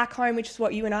back home, which is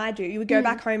what you and I do. You would go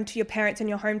back home to your parents in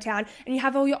your hometown and you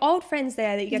have all your old friends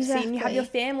there that you get to see, and you have your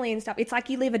family and stuff. It's like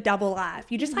you live a double life.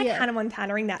 You just like Hannah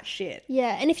Montana-ing that shit.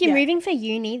 Yeah. And if you're moving for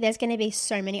uni, there's going to be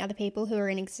so many other people who are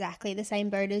in exactly the same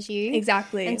boat as you.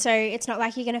 Exactly. And so it's not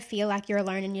like you're going to feel like you're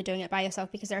alone and you're doing it by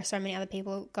yourself, because there are so many other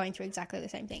people going through exactly the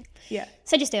same thing. Yeah.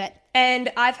 So just do it.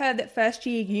 And I've heard that first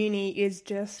year uni is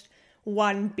just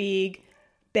one big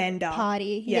bender.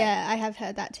 Party. Yeah, I have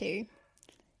heard that too.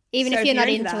 Even So if you're not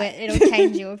into it, it'll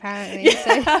change you apparently.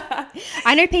 So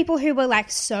I know people who were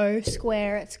like so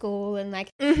square at school and like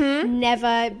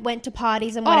never went to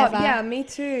parties and whatever. Oh, yeah, me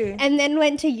too. And then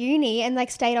went to uni and like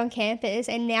stayed on campus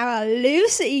and now are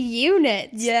loose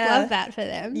units. Yeah. Love that for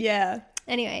them. Yeah.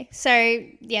 Anyway, so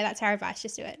yeah, that's our advice.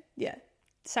 Just do it. Yeah.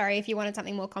 Sorry if you wanted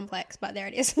something more complex, but there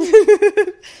it is.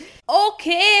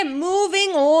 Okay, moving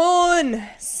on.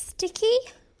 Sticky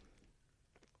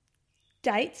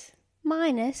Dates.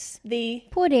 minus The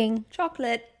pudding.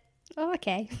 chocolate Oh,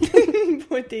 okay.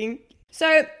 pudding.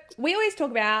 So we always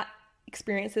talk about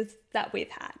experiences that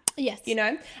we've had. Yes. You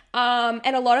know?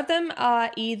 And a lot of them are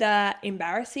either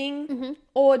embarrassing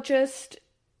or just...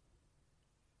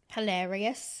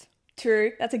 Hilarious.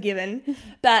 True, that's a given.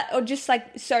 Or just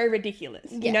like so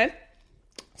ridiculous, you know?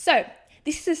 So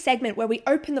this is a segment where we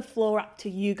open the floor up to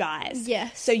you guys.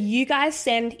 Yes. So you guys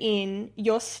send in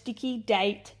your sticky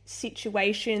date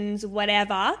situations,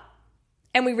 whatever,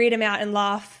 and we read them out and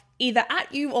laugh either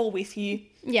at you or with you.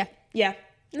 Yeah. Yeah.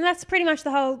 And that's pretty much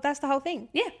the whole thing.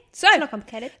 Yeah. So It's not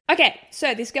complicated. Okay,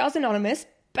 so this girl's anonymous.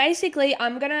 Basically,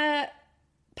 I'm going to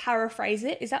paraphrase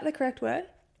it. Is that the correct word?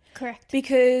 Correct.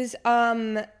 Because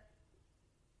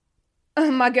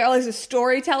my girl is a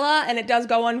storyteller and it does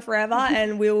go on forever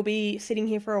and we'll be sitting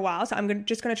here for a while. So I'm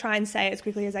just going to try and say it as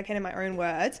quickly as I can in my own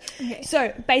words. Okay.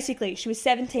 So basically she was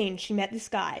 17. She met this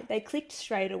guy. They clicked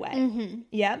straight away. Mm-hmm.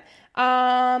 Yeah.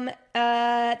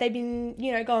 They've been,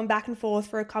 going back and forth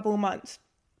for a couple of months.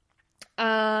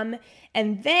 And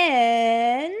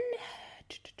then...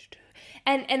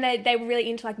 And they were really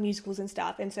into like musicals and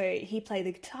stuff, and so he played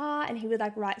the guitar and he would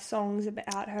like write songs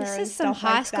about her. This is some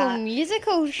High School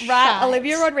Musical shit. Right,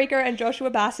 Olivia Rodrigo and Joshua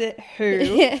Bassett,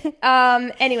 who?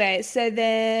 Anyway, so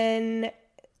then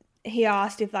he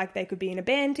asked if like they could be in a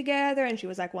band together, and she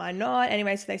was like, why not?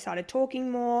 Anyway, so they started talking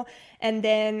more, and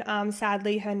then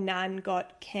sadly her nan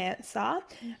got cancer.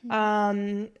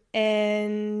 Mm-hmm.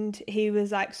 And he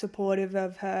was like supportive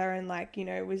of her and like,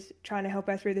 was trying to help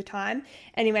her through the time.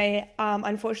 Anyway,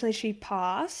 unfortunately she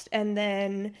passed, and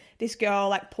then this girl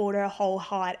like poured her whole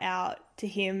heart out to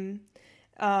him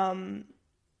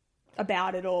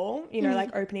about it all,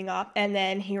 like opening up. And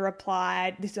then he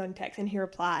replied, this is on text, and he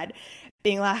replied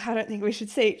being like, I don't think we should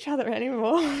see each other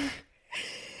anymore.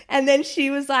 And then she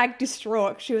was like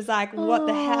distraught. She was like, what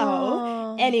the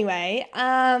hell? Anyway,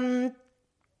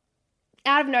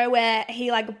 out of nowhere,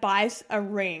 he like buys a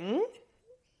ring.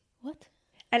 What?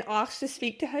 And asks to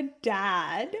speak to her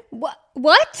dad.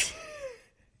 What?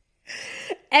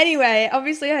 Anyway,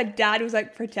 obviously her dad was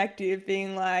like protective,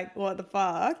 being like, what the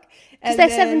fuck? Because they're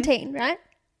 17, right?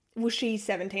 Well, she's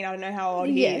 17. I don't know how old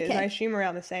he is. Okay. I assume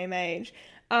around the same age.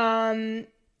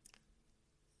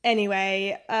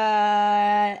 Anyway,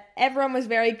 everyone was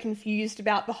very confused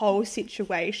about the whole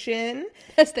situation.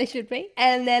 As they should be.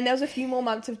 And then there was a few more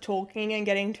months of talking and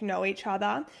getting to know each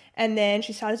other. And then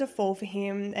she started to fall for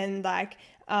him, and like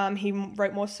he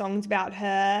wrote more songs about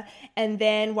her. And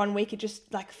then one week it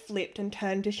just like flipped and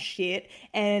turned to shit.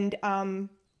 And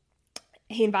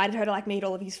he invited her to like meet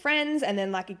all of his friends, and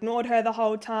then like ignored her the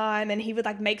whole time. And he would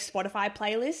like make Spotify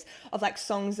playlists of like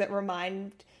songs that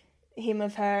remind him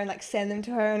of her and like send them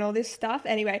to her and all this stuff.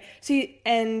 Anyway, so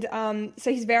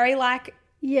he's very like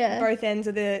both ends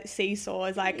of the seesaw,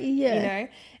 is like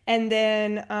and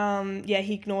then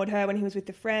he ignored her when he was with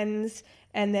the friends.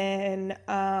 And then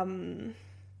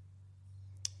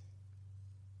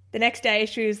the next day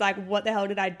she was like, what the hell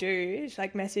did I do? She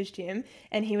like messaged him,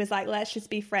 and he was like, let's just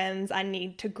be friends, I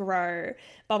need to grow,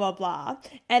 blah blah blah.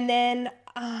 And then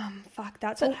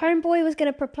that's what homeboy was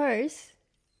gonna propose.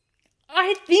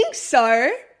 I think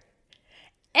so.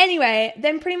 Anyway,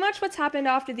 then pretty much what's happened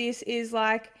after this is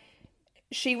like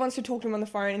she wants to talk to him on the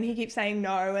phone, and he keeps saying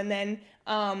no. And then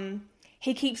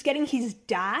he keeps getting his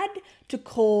dad to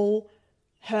call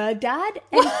her dad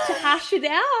and to hash it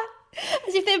out.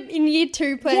 As if they're in year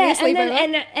 2 playing a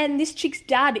sleepover. And this chick's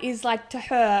dad is like to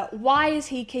her, why is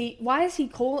he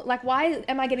calling? Like, why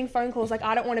am I getting phone calls? Like,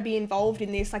 I don't want to be involved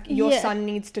in this. Like, your son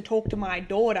needs to talk to my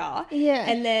daughter. Yeah.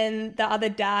 And then the other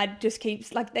dad just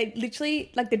keeps like, they literally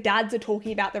like the dads are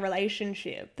talking about the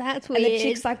relationship. That's weird. And the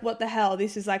chick's like, what the hell?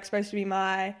 This is like supposed to be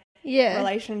my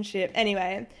relationship.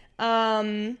 Anyway,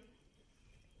 that's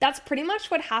pretty much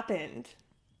what happened.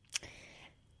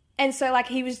 And so, like,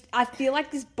 I feel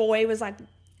like this boy was, like,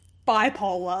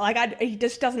 bipolar. Like, he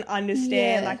just doesn't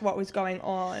understand, like, what was going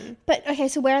on. But, okay,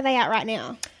 so where are they at right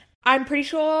now? I'm pretty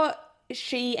sure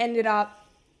she ended up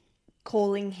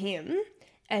calling him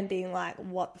and being like,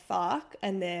 what the fuck?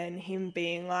 And then him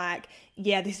being like,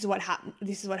 yeah, this is what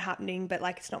happening, but,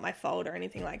 like, it's not my fault or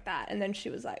anything like that. And then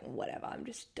she was like, whatever, I'm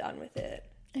just done with it.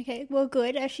 Okay, well,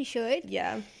 good, as she should.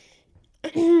 Yeah.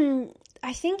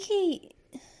 I think he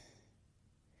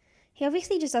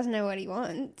obviously just doesn't know what he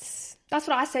wants. That's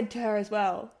what I said to her as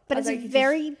well. But it's like,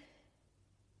 very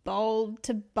bold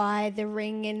to buy the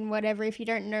ring and whatever if you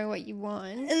don't know what you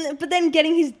want. But then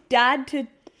getting his dad to...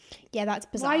 Yeah, that's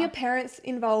bizarre. Why are your parents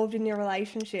involved in your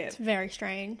relationship? It's very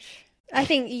strange. I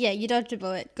think, you dodged a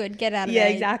bullet. Good, get out of there.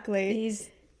 Yeah, exactly. He's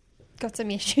got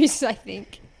some issues, I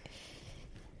think.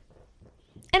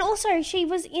 And also, she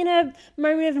was in a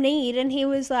moment of need, and he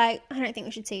was like, I don't think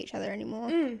we should see each other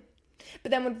anymore.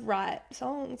 But then would write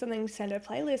songs and then send her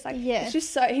playlists. Like, it's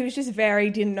just so, he was just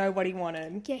didn't know what he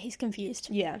wanted. Yeah, he's confused.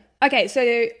 Yeah. Okay,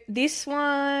 so this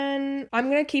one, I'm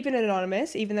going to keep it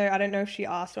anonymous, even though I don't know if she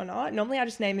asked or not. Normally I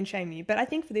just name and shame you, but I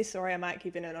think for this story I might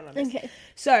keep it anonymous. Okay.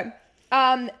 So,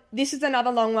 this is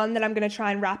another long one that I'm going to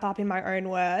try and wrap up in my own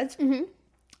words. Mm-hmm.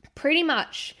 Pretty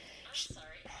much...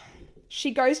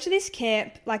 She goes to this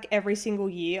camp like every single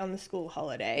year on the school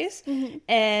holidays. Mm-hmm.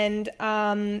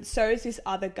 And so is this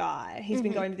other guy. He's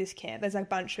been going to this camp. There's like a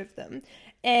bunch of them.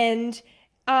 And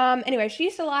anyway, she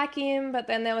used to like him, but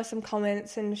then there were some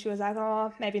comments and she was like,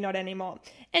 oh, maybe not anymore.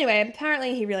 Anyway,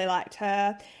 apparently he really liked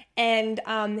her. And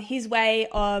his way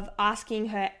of asking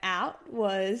her out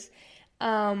was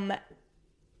at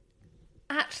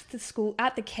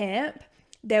the camp,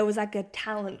 there was like a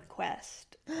talent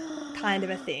quest kind of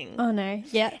a thing. Oh, no.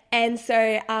 Yeah. And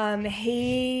so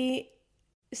he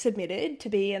submitted to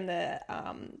be in the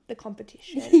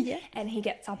competition. Yeah. And he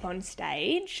gets up on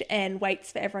stage and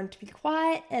waits for everyone to be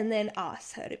quiet and then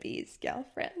asks her to be his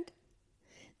girlfriend.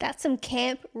 That's some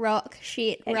camp rock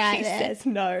shit And right she there. says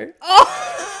no.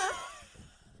 Oh!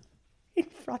 in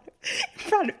front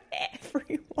of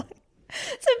everyone.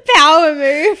 It's a power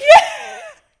move. Yeah.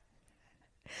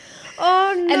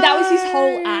 Oh, no. And that was his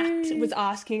whole act, was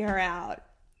asking her out.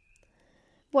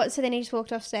 What, so then he just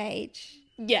walked off stage?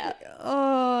 Yeah.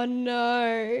 Oh, no.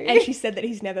 And she said that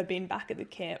he's never been back at the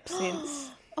camp since.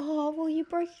 Oh, well, you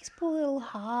broke his poor little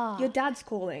heart. Your dad's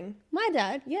calling. My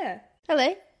dad? Yeah. Hello?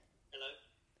 Hello.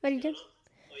 What are you doing?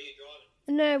 Are you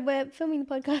driving? No, we're filming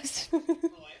the podcast. Oh,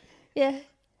 Yeah. yeah. Do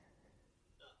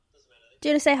No, doesn't matter.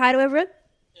 you want to say hi to everyone?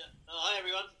 Yeah. Oh, hi,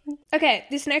 everyone. Okay,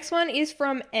 this next one is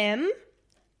from M.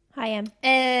 Hi, Em.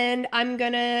 And I'm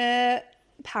going to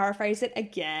paraphrase it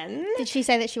again. Did she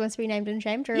say that she wants to be named and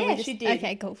shamed? Or are we Yeah, just... she did.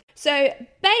 Okay, cool. So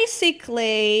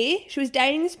basically, she was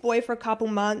dating this boy for a couple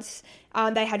months.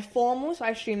 They had formal, so I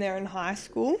assume they were in high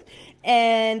school.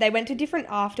 And they went to different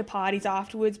after parties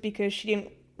afterwards because she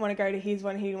didn't want to go to his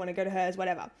one, he didn't want to go to hers,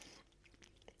 whatever.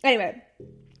 Anyway.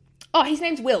 Oh, his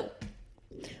name's Will.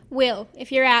 Will,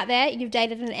 if you're out there, you've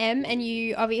dated an M and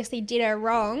you obviously did her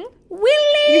wrong.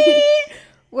 Willy!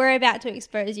 We're about to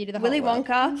expose you to the Willy whole world.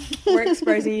 Wonka, we're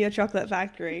exposing your chocolate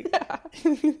factory.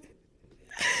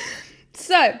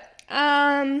 So,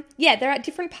 yeah, they're at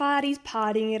different parties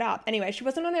partying it up. Anyway, she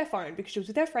wasn't on her phone because she was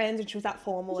with her friends and she was at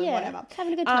formal and Yeah, whatever.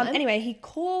 having a good time. Anyway, he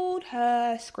called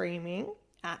her screaming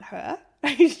at her.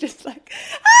 He's just like,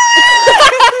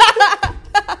 ah!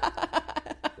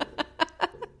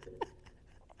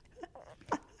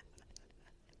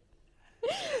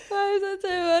 Why is that so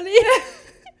funny?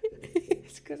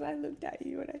 It's because I looked at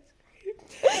you when I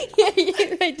screamed. Yeah,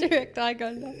 you made direct eye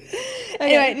contact.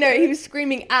 Anyway, no, he was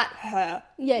screaming at her.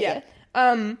 Yeah.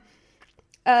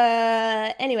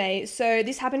 Anyway, so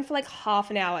this happened for like half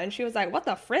an hour and she was like, what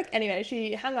the frick? Anyway,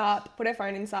 she hung up, put her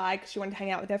phone inside because she wanted to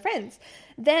hang out with her friends.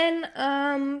 Then,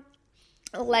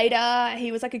 later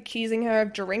he was like accusing her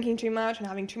of drinking too much and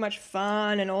having too much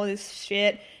fun and all this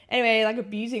shit. Anyway, like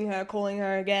abusing her, calling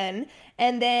her again.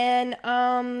 And then,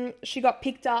 she got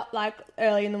picked up like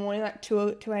early in the morning, like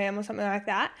 2 a.m. or something like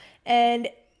that. And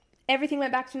everything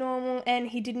went back to normal and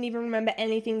he didn't even remember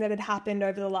anything that had happened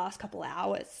over the last couple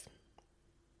hours.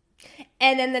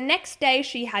 And then the next day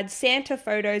she had Santa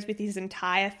photos with his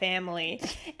entire family.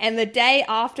 And the day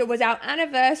after was our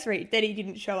anniversary that he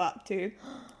didn't show up to.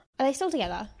 Are they still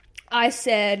together? I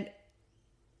said,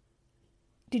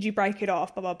 did you break it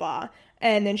off? Blah, blah, blah.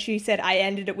 And then she said, I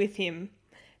ended it with him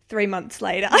 3 months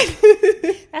later.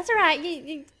 That's all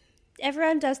right.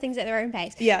 Everyone does things at their own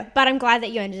pace. Yeah. But I'm glad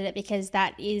that you ended it because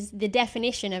that is the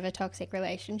definition of a toxic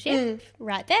relationship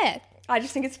right there. I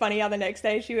just think it's funny how the next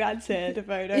day she had Santa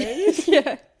photos.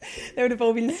 Yeah. They would have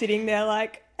all been sitting there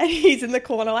like, and he's in the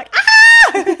corner like,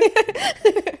 ah!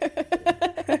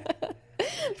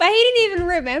 But he didn't even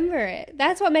remember it.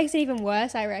 That's what makes it even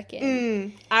worse, I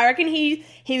reckon. I reckon he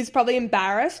was probably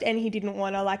embarrassed and he didn't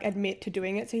want to like admit to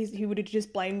doing it. So he would have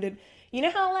just blamed it. You know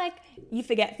how like you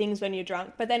forget things when you're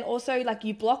drunk, but then also like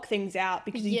you block things out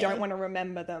because you don't want to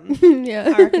remember them.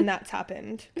 Yeah. I reckon that's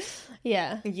happened.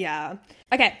 Yeah. Yeah.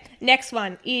 Okay, next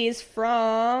one is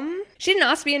from... She didn't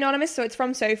ask to be anonymous, so it's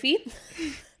from Sophie.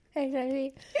 Hey,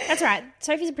 Sophie. That's right.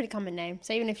 Sophie's a pretty common name,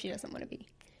 so even if she doesn't want to be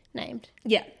named.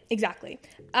 Yeah, exactly.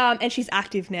 And she's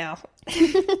active now.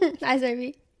 Hi,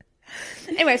 Sophie.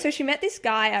 Anyway, so she met this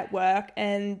guy at work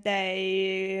and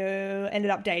they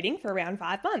ended up dating for around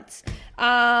 5 months.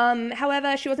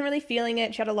 However, she wasn't really feeling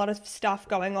it. She had a lot of stuff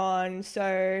going on.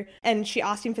 And she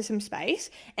asked him for some space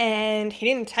and he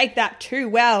didn't take that too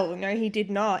well. No, he did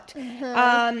not.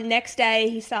 Next day,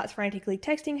 he starts frantically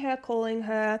texting her, calling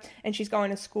her, and she's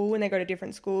going to school and they go to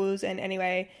different schools. And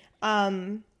anyway,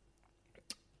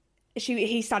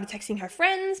 he started texting her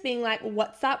friends being like,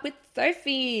 what's up with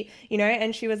Sophie? You know,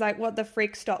 and she was like, what the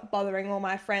frick, stop bothering all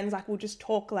my friends. Like, we'll just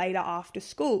talk later after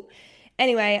school.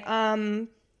 Anyway,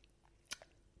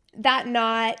 that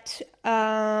night,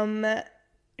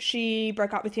 she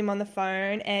broke up with him on the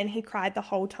phone and he cried the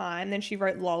whole time. Then she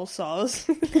wrote lol soz.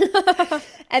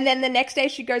 And then the next day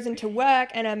she goes into work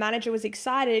and her manager was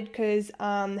excited because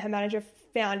her manager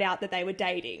found out that they were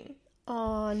dating.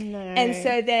 Oh, no. And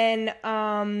so then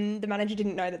the manager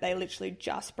didn't know that they literally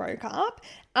just broke up.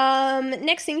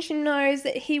 Next thing she knows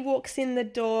that he walks in the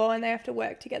door and they have to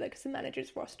work together because the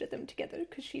manager's rostered them together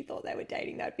because she thought they were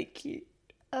dating. That'd be cute.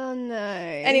 Oh, no.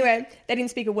 Anyway, they didn't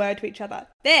speak a word to each other.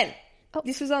 Then,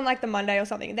 this was on like the Monday or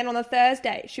something. Then on the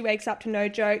Thursday, she wakes up to, no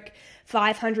joke,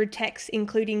 500 texts,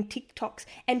 including TikToks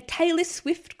and Taylor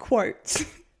Swift quotes.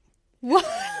 What?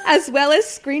 As well as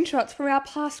screenshots from our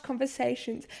past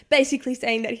conversations, basically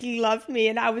saying that he loved me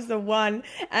and I was the one,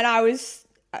 and I was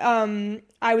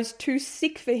too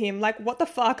sick for him. Like, what the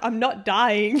fuck? I'm not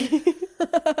dying. He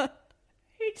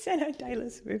sent her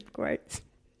Taylor Swift quotes.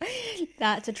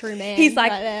 That's a true man. He's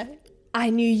like, right there.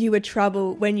 I knew you were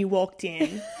trouble when you walked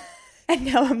in, and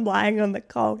now I'm lying on the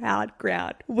cold, hard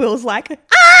ground. Will's like,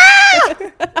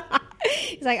 ah!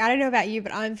 He's like, I don't know about you,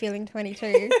 but I'm feeling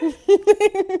 22.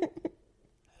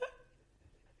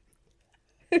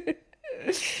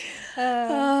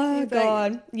 Oh,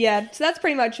 God. Like, yeah, so that's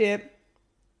pretty much it.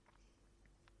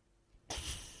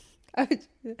 I'm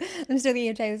still thinking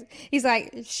of Taylor. He's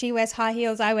like, she wears high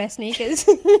heels, I wear sneakers.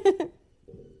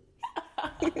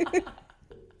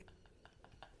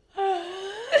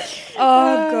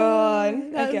 Oh,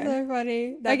 God. That's okay. so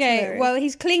funny. That's okay, hilarious. well,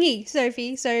 he's clingy,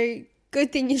 Sophie, so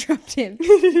good thing you dropped him.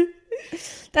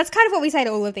 That's kind of what we say to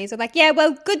all of these. We're like, yeah,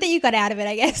 well, good that you got out of it,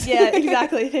 I guess. Yeah,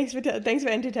 exactly. Thanks for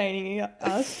entertaining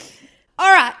us.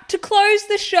 All right, to close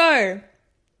the show,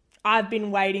 I've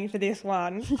been waiting for this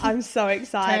one. I'm so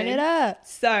excited. Turn it up.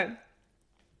 So,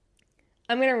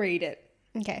 I'm going to read it.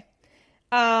 Okay.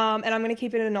 And I'm going to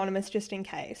keep it anonymous just in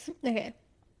case. Okay.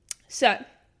 So,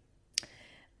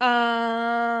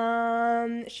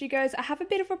 she goes, I have a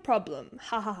bit of a problem.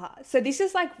 Ha ha ha. So this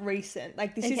is like recent.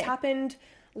 Like this has happened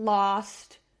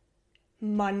last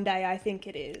Monday, I think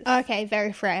it is. Okay,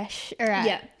 very fresh. All right.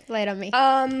 Yeah. Lay it on me.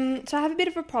 So I have a bit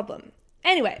of a problem.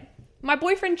 Anyway, my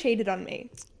boyfriend cheated on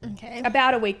me. Okay.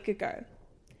 About a week ago.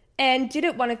 And did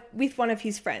it with one of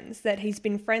his friends that he's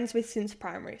been friends with since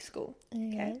primary school.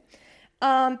 Okay.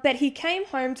 But he came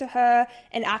home to her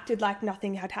and acted like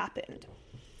nothing had happened.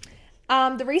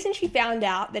 The reason she found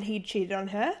out that he'd cheated on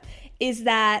her is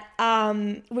that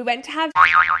we went to have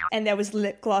and there was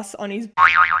lip gloss on his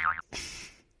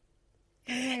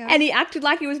and he acted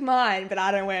like it was mine, but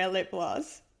I don't wear lip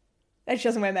gloss. And she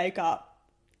doesn't wear makeup.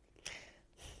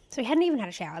 So he hadn't even had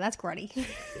a shower. That's grotty.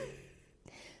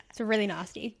 It's really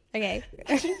nasty. Okay.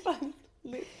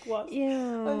 Lip gloss Yeah.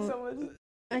 on someone's...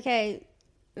 Okay.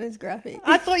 That's graphic.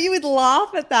 I thought you would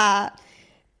laugh at that.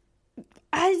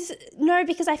 No,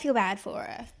 because I feel bad for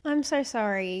her. I'm so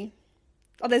sorry.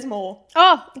 Oh, there's more.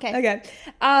 Oh, okay. Okay.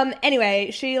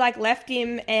 Anyway, she like left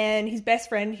him and his best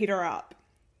friend hit her up.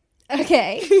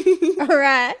 Okay. All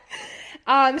right.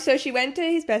 So she went to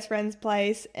his best friend's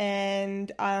place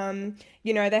and,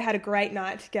 they had a great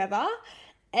night together.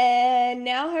 And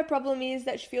now her problem is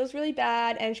that she feels really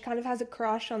bad and she kind of has a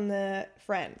crush on the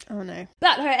friend. Oh, no.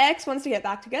 But her ex wants to get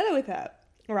back together with her,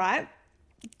 right?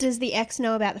 Does the ex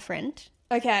know about the friend?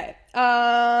 Okay.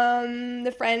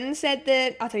 The friend said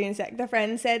that... I'll tell you in a sec. The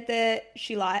friend said that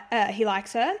he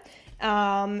likes her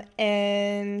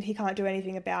and he can't do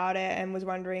anything about it and was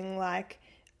wondering, like...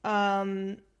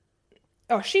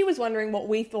 she was wondering what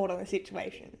we thought on the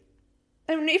situation.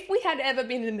 And if we had ever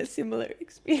been in a similar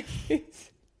experience...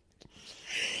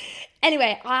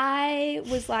 Anyway, I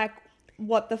was like,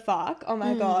 what the fuck? Oh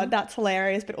my God, that's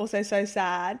hilarious, but also so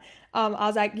sad. I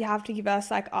was like, you have to give us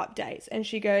like updates. And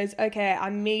she goes, okay,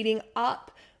 I'm meeting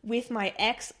up with my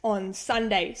ex on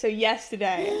Sunday. So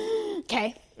yesterday.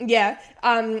 Okay. Yeah.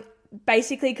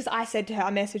 Basically, because I said to her,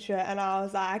 I messaged her and I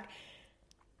was like,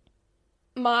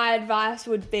 my advice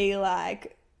would be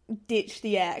like, ditch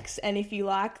the ex. And if you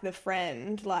like the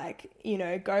friend, like,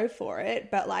 go for it.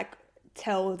 But like,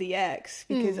 tell the ex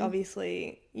because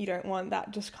obviously you don't want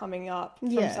that just coming up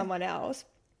from someone else.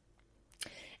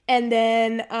 And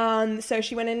then so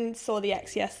she went and saw the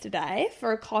ex yesterday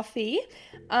for a coffee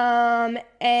and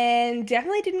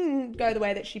definitely didn't go the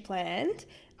way that she planned.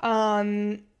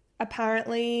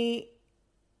 Apparently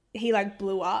he like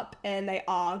blew up and they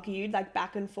argued like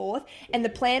back and forth, and the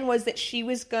plan was that she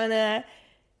was gonna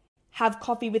have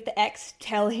coffee with the ex,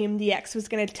 tell him the ex was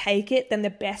going to take it, then the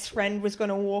best friend was going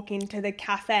to walk into the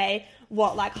cafe,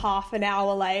 like half an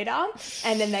hour later,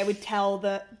 and then they would tell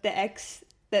the ex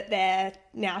that they're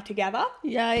now together.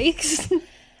 Yikes.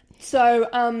 So,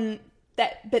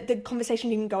 but the conversation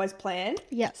didn't go as planned.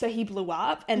 Yeah. So he blew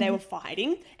up and they were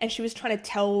fighting, and she was trying to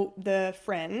tell the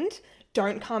friend,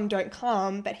 don't come,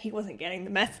 but he wasn't getting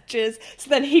the messages. So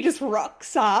then he just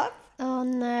rocks up. Oh,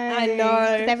 no. I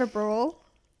know. Did they have a brawl?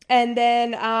 And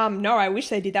then, no, I wish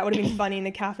they did. That would have been funny in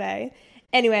the cafe.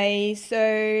 Anyway,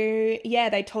 so, yeah,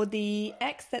 they told the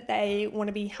ex that they want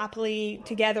to be happily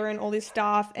together and all this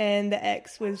stuff. And the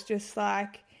ex was just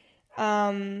like,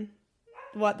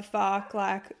 what the fuck?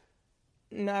 Like,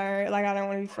 no, like, I don't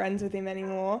want to be friends with him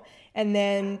anymore. And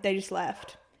then they just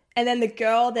left. And then the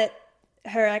girl that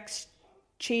her ex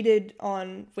cheated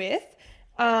on with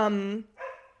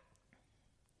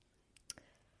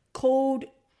called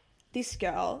this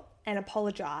girl and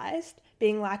apologized,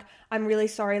 being like, I'm really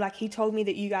sorry, like, he told me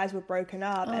that you guys were broken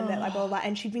up and that, like, blah, blah, blah.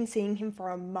 And she'd been seeing him for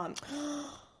a month.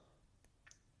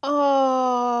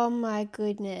 Oh my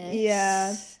goodness.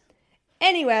 Yeah.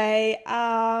 Anyway,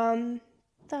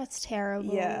 that's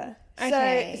terrible. Yeah.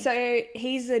 Okay. So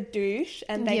he's a douche,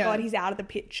 and thank God he's out of the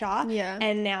picture. Yeah.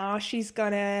 And now she's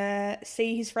gonna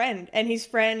see his friend, and his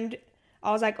friend,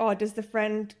 I was like, oh, does the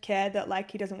friend care that, like,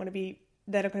 he doesn't want to be,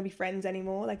 they're not going to be friends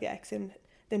anymore, like the ex and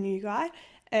the new guy?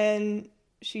 And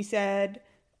she said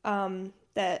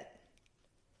that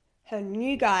her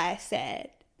new guy said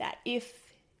that if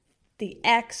the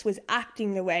ex was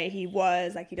acting the way he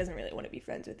was, like, he doesn't really want to be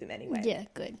friends with him anyway. Yeah,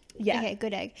 good. Yeah. Okay,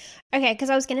 good egg. Okay, because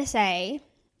I was going to say,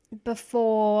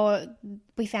 before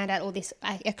we found out all this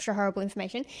extra horrible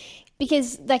information,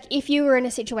 because, like, if you were in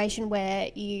a situation where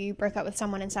you broke up with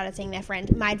someone and started seeing their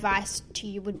friend, my advice to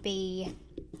you would be,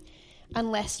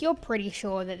 unless you're pretty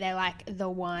sure that they're, like, the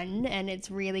one and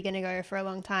it's really going to go for a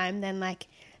long time, then, like,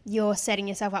 you're setting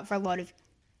yourself up for a lot of,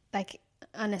 like,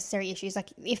 unnecessary issues.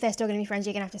 Like, if they're still going to be friends,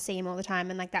 you're going to have to see him all the time,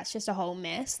 and, like, that's just a whole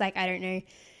mess. Like, I don't know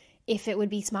if it would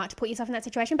be smart to put yourself in that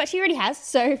situation, but she already has,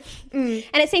 so and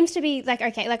it seems to be like,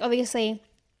 okay, like, obviously,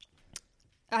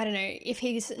 I don't know, if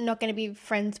he's not going to be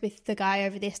friends with the guy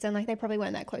over this, then, like, they probably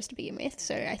weren't that close to begin with,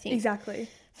 so I think Exactly.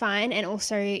 fine. And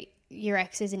also, your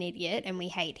ex is an idiot and we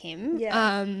hate him.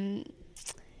 Yeah.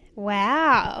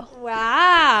 Wow,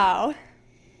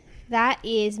 that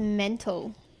is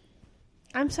mental.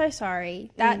 I'm so sorry.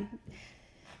 That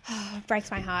breaks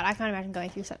my heart. I can't imagine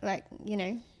going through something, like, you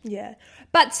know. Yeah.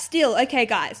 But still, okay,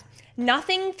 guys,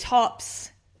 nothing tops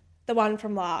the one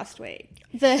from last week.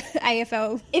 The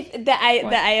AFL. The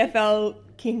AFL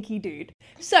kinky dude.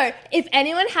 So, if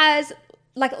anyone has,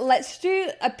 like, let's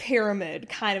do a pyramid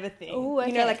kind of a thing. Ooh,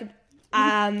 okay. You know, like,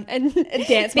 and a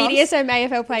dance moms. BDSM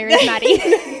AFL player is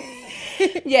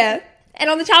Maddie. Yeah. And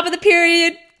on the top of the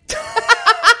pyramid...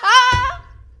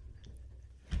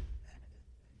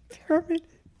 pyramid.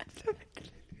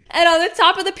 And on the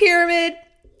top of the pyramid...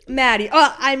 Maddie.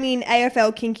 Oh, I mean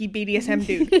AFL kinky BDSM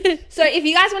dude. So if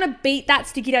you guys want to beat that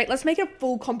sticky date, let's make it a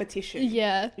full competition.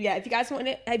 Yeah. Yeah, if you guys want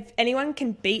it, if anyone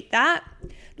can beat that.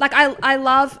 Like, I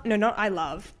love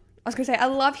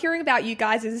hearing about you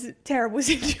guys' terrible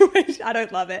situation. I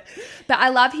don't love it. But I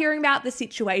love hearing about the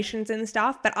situations and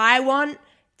stuff. But I want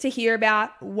to hear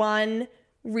about one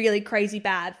really crazy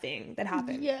bad thing that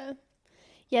happened. Yeah.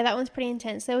 Yeah, that one's pretty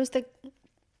intense. There was the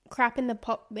crap in the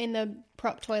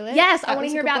prop toilet. Yes, I want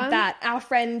to hear about that. Our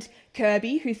friend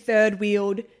Kirby, who third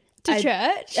wheeled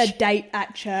church, a date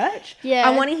at church. Yeah,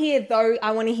 I want to hear those.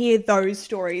 I want to hear those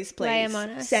stories, please. Lay them on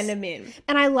us. Send them in.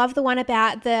 And I love the one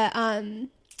about the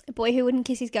boy who wouldn't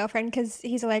kiss his girlfriend because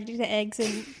he's allergic to eggs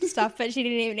and stuff, but she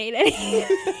didn't even eat any.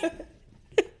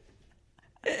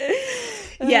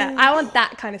 Yeah, I want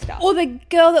that kind of stuff. Or the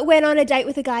girl that went on a date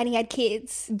with a guy and he had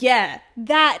kids. Yeah,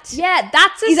 that's a on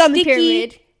the sticky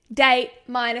pyramid. Date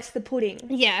minus the pudding.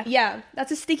 Yeah, that's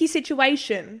a sticky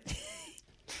situation.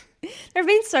 There have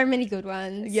been so many good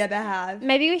ones. Yeah, there have.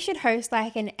 Maybe we should host,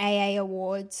 like, an AA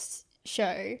awards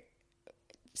show.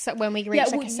 So when we reach,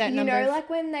 like, a certain number. You know, like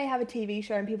when they have a TV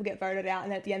show and people get voted out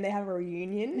and at the end they have a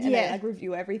reunion and they, like,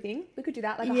 review everything. We could do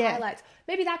that, like, a highlights.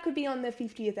 Maybe that could be on the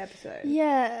 50th episode.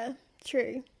 Yeah,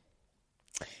 true.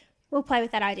 We'll play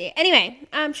with that idea. Anyway,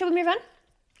 shall we move on?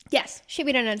 Yes. Shit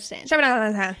we don't understand.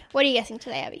 What are you guessing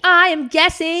today, Abby? I am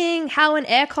guessing how an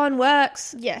aircon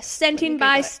works. Yes. Sent in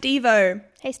by Steve-O.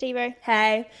 Hey, Steve-O.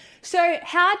 Hey. So,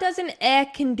 how does an air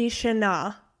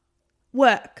conditioner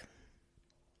work?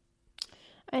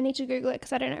 I need to Google it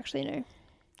because I don't actually know.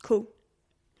 Cool.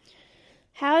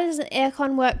 How does an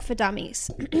aircon work for dummies?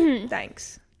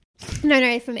 Thanks.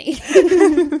 No, for me.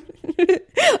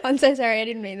 I'm so sorry, I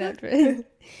didn't mean that.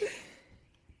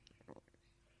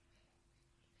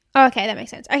 Oh, okay, that makes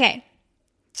sense. Okay.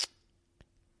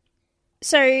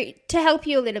 So, to help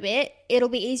you a little bit, it'll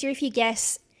be easier if you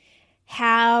guess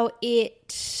how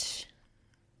it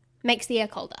makes the air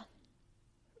colder.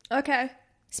 Okay.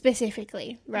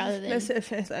 Specifically, rather than...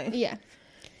 Specifically. Yeah.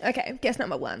 Okay, guess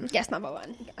number one.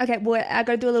 Okay, well, I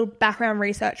got to do a little background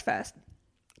research first.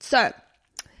 So,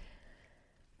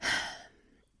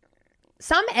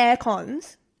 some air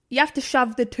cons you have to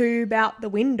shove the tube out the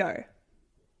window.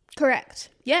 Correct.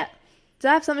 Yeah. Does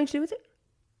that have something to do with it?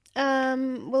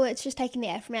 Well, it's just taking the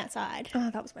air from outside. Oh,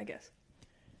 that was my guess.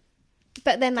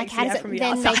 But then, like, how does it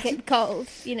then make it cold,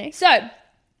 you know? So,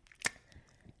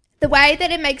 the way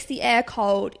that it makes the air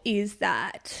cold is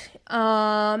that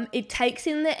it takes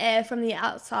in the air from the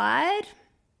outside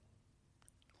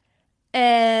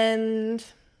and,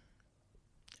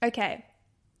 okay,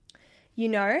 you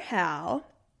know how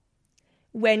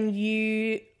when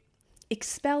you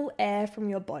expel air from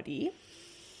your body...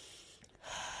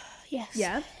 Yes.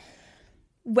 Yeah.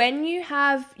 When you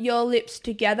have your lips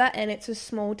together and it's a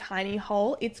small, tiny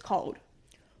hole, it's cold.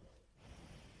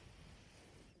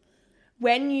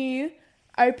 When you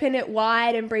open it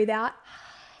wide and breathe out,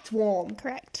 it's warm.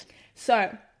 Correct.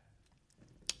 So,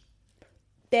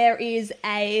 there's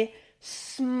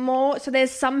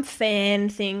some fan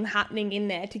thing happening in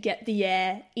there to get the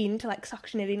air in, to like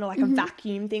suction it in, or like a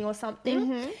vacuum thing or something.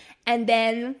 Mm-hmm. And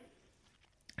then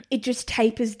it just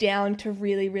tapers down to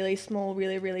really, really small,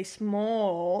 really, really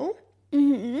small.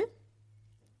 Mm-hmm.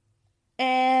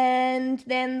 And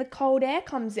then the cold air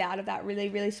comes out of that really,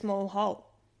 really small hole.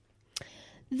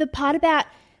 The part about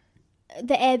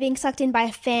the air being sucked in by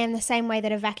a fan the same way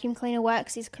that a vacuum cleaner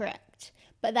works is correct.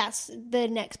 But the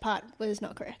next part was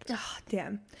not correct. Oh,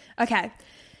 damn. Okay.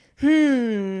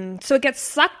 So it gets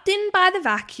sucked in by the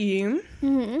vacuum.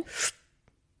 Mm-hmm.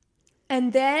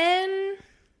 And then...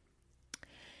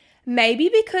 maybe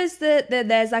because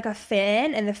there's like a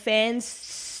fan and the fan's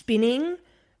spinning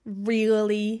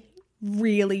really,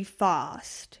 really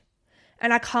fast.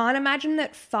 And I can't imagine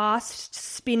that fast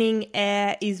spinning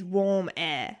air is warm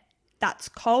air. That's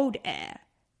cold air.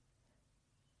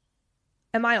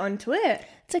 Am I onto it?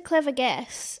 It's a clever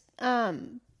guess,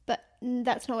 but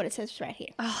that's not what it says right here.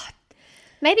 Oh.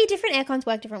 Maybe different aircons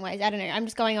work different ways. I don't know. I'm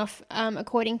just going off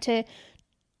according to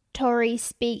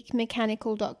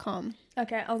toryspeakmechanical.com.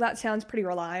 Okay. Oh, that sounds pretty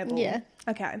reliable. Yeah.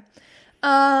 Okay.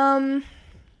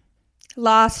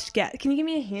 Last guess. Can you give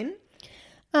me a hint?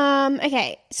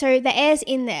 Okay. So the air's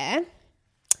in there,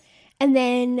 and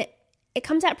then it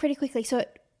comes out pretty quickly. So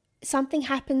something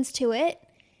happens to it.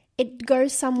 It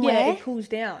goes somewhere. Yeah, it cools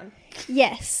down.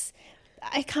 Yes.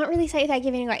 I can't really say it without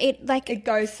giving away. It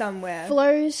goes somewhere.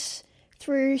 Flows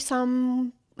through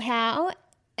somehow,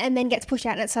 and then gets pushed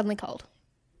out, and it's suddenly cold.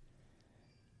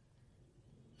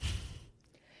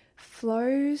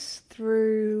 Flows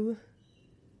through...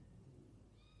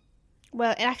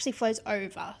 well, it actually flows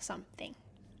over something.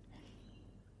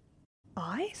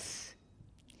 Ice?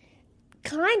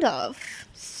 Kind of.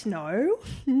 Snow?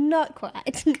 Not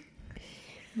quite.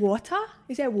 Water?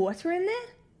 Is there water in there?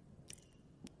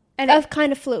 And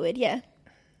kind of fluid, yeah.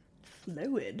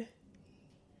 Fluid?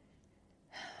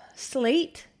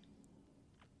 Sleet?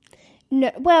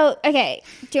 No. Well, okay.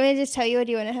 Do you want to just tell you, or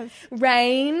do you want to have...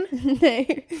 rain? No.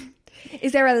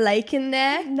 Is there a lake in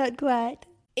there? Not quite.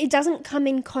 It doesn't come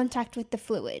in contact with the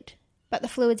fluid, but the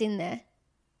fluid's in there.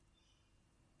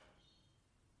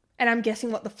 And I'm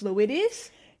guessing what the fluid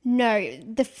is? No,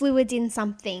 the fluid's in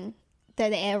something that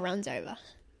the air runs over.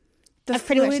 I've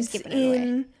pretty much just given it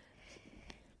away.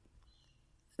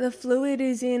 The fluid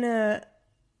is in a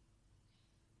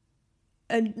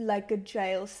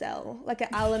jail cell, like an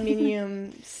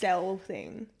aluminium cell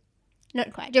thing.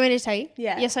 Not quite. Do you want me to tell you?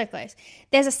 Yeah. You're so close.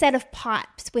 There's a set of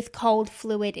pipes with cold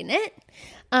fluid in it.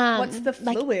 What's the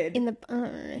fluid? In the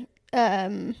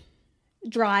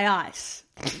dry ice.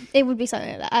 It would be something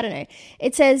like that. I don't know.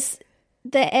 It says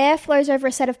the air flows over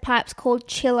a set of pipes called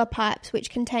chiller pipes,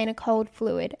 which contain a cold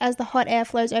fluid. As the hot air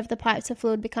flows over the pipes, the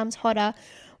fluid becomes hotter,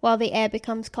 while the air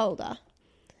becomes colder.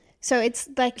 So it's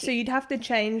like... so you'd have to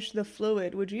change the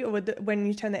fluid, would you? Or when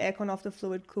you turn the aircon off, the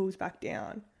fluid cools back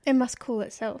down? It must cool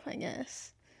itself, I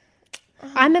guess.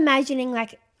 Oh. I'm imagining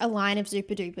like a line of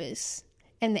Zupa Dupas,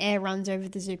 and the air runs over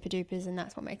the Zupa Dupas, and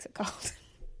that's what makes it cold.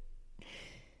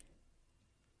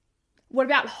 What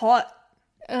about hot?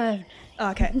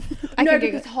 Okay. No,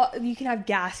 because hot, you can have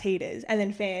gas heaters and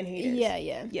then fan heaters.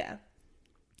 Yeah.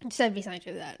 Just that'd be something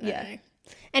to that. Yeah.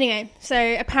 Anyway,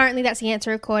 so apparently that's the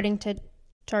answer according to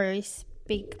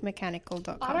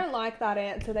toryspeakmechanical.com. I don't like that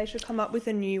answer. They should come up with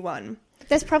a new one.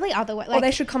 There's probably other ways. Or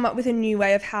they should come up with a new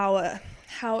way of how it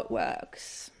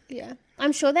works. Yeah.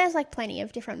 I'm sure there's like plenty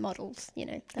of different models, you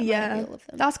know. That might be all of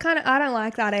them. That's I don't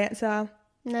like that answer.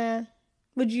 Nah.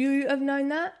 Would you have known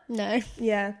that? No.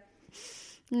 Yeah.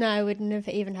 No, I wouldn't have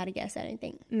even had to guess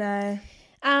anything. No.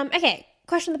 Okay.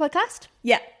 Question of the podcast?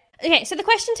 Yeah. Okay, so the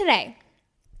question today.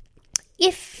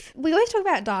 If we always talk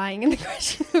about dying in the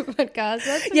question of the podcast.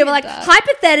 Yeah, but like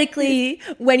hypothetically,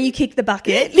 when you kick the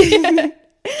bucket.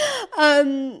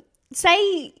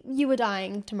 say you were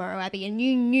dying tomorrow, Abby, and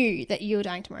you knew that you were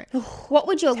dying tomorrow. What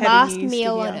would your last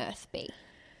meal on earth be?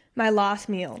 My last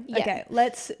meal. Yeah. Okay,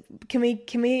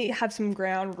 can we have some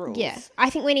ground rules? Yeah. I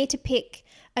think we need to pick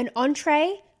an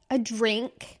entree, a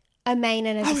drink, a main,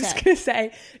 and a dessert. I was going to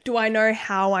say, do I know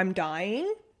how I'm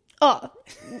dying? Oh,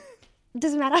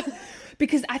 doesn't matter.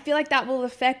 Because I feel like that will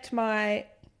affect my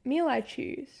meal I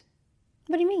choose.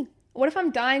 What do you mean? What if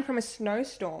I'm dying from a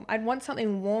snowstorm? I'd want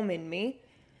something warm in me.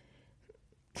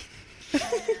 Do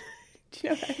you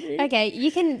know what I mean? Okay,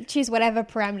 you can choose whatever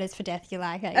parameters for death you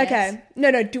like, I guess. Okay.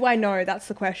 No, do I know? That's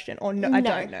the question. Or no, I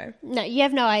don't know. No, you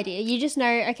have no idea. You just know,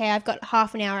 okay, I've got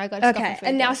half an hour, I've got to stop. Okay,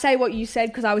 and now say what you said,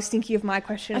 because I was thinking of my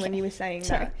question when you were saying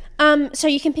that. So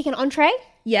you can pick an entree,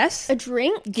 Yes. a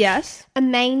drink, Yes. a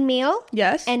main meal,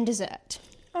 Yes. and dessert.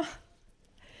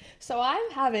 So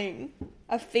I'm having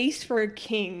a feast for a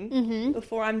king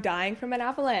before I'm dying from an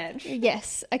avalanche.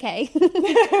 Yes, okay.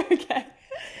 Okay.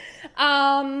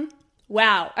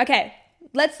 Wow. Okay.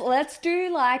 Let's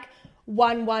do like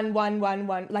one,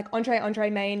 like entree,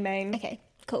 main. Okay,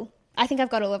 cool. I think I've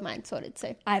got all of mine sorted,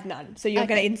 so. I have none. So you're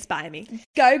going to inspire me.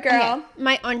 Go, girl. Okay.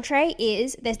 My entree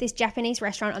is, there's this Japanese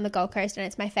restaurant on the Gold Coast, and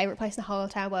it's my favourite place in the whole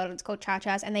entire world. It's called Cha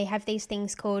Cha's, and they have these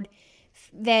things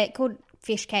they're called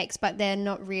fish cakes, but they're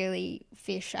not really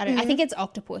fish. I think it's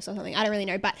octopus or something. I don't really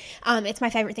know, but it's my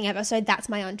favourite thing ever. So that's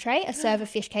my entree, a serve of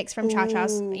fish cakes from Cha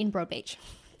Cha's in Broadbeach.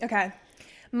 Okay.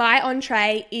 My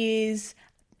entree is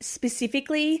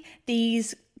specifically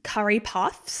these curry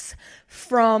puffs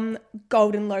from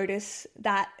Golden Lotus,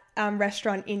 that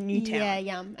restaurant in Newtown. Yeah,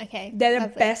 yum. Okay. They're the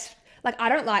best. Like, I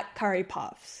don't like curry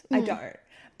puffs. I don't.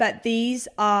 But these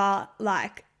are,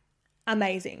 like,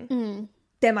 amazing.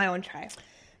 They're my entree.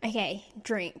 Okay,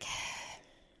 drink.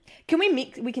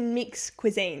 We can mix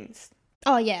cuisines.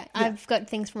 Oh, yeah. I've got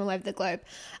things from all over the globe.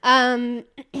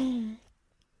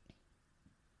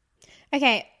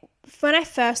 Okay, when I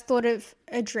first thought of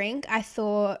a drink, I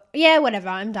thought, yeah, whatever,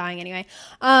 I'm dying anyway.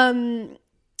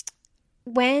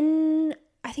 When,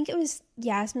 I think it was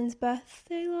Yasmin's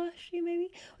birthday last year,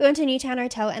 maybe, we went to Newtown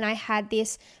Hotel and I had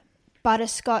this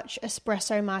butterscotch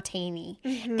espresso martini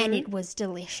and it was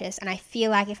delicious. And I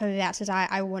feel like if I'm about to die,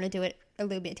 I want to do it a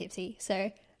little bit tipsy.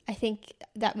 So I think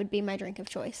that would be my drink of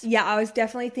choice. Yeah, I was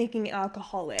definitely thinking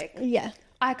alcoholic. Yeah.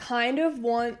 I kind of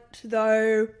want,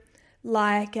 though,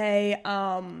 like a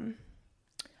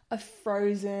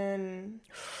frozen,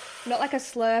 not like a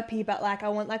Slurpee, but like I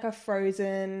want like a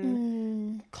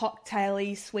frozen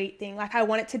cocktaily sweet thing. Like I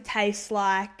want it to taste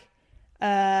like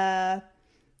have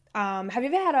you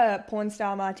ever had a porn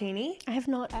star martini? I have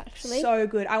not actually. So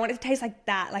good. I want it to taste like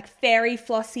that, like fairy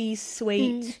flossy,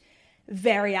 sweet,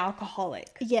 very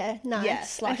alcoholic. Yeah, nice. Yeah,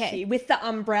 slushy with the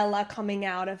umbrella coming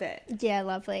out of it. Yeah,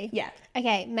 lovely. Yeah.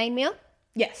 Okay, main meal?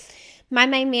 Yes. My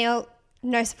main meal,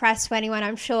 no surprise to anyone,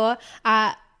 I'm sure,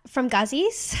 from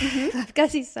Guzzi's. I love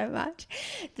Guzzi's so much.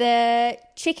 The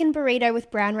chicken burrito with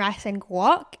brown rice and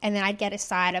guac, and then I'd get a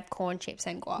side of corn chips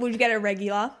and guac. Would you get a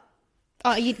regular?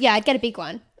 Oh, yeah, I'd get a big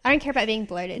one. I don't care about being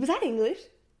bloated. Was that English?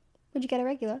 Would you get a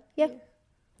regular? Yeah.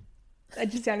 It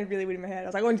just sounded really weird in my head. I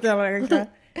was like,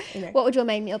 okay. What would your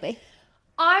main meal be?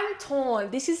 I'm torn.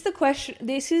 This is the question.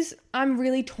 I'm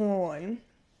really torn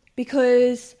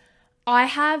because I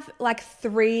have like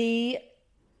 3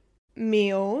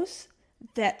 meals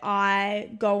that I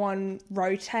go on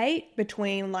rotate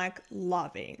between like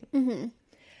loving. Mm-hmm.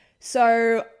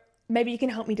 So maybe you can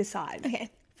help me decide.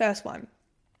 Okay. First one.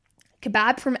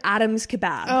 Kebab from Adam's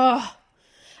Kebab. Oh,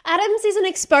 Adam's is an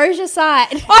exposure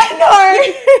site. I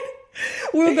know.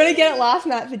 We were going to get it last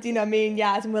night for dinner, me and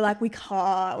Yaz, and we're like, we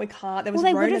can't. There was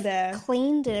Rona there.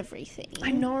 Cleaned everything.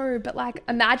 I know, but like,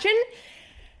 imagine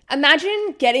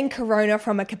getting corona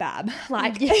from a kebab.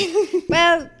 Like,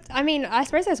 well, I mean, I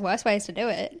suppose there's worse ways to do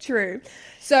it. True.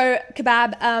 So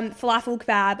kebab, falafel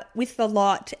kebab with the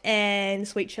lot and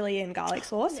sweet chili and garlic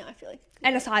sauce. No, I feel like.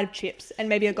 And a side of chips and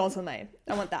maybe a gozleme.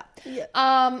 I want that. Yeah.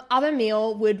 Other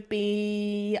meal would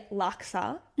be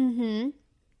laksa. Mm-hmm.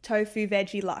 Tofu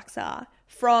veggie laksa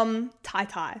from Thai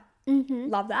Thai. Mm-hmm.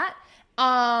 Love that.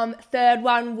 Third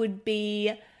one would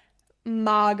be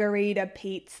margarita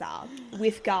pizza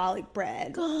with garlic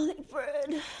bread. Garlic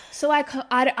bread. So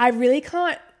I really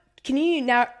can't. Can you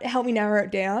now help me narrow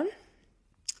it down?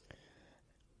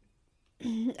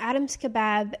 Adam's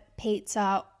Kebab,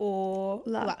 pizza, or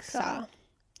laksa.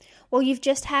 Well, you've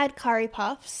just had curry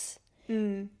puffs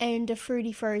and a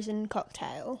fruity frozen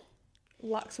cocktail.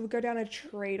 Laksa would go down a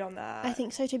treat on that. I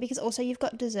think so too, because also you've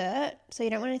got dessert, so you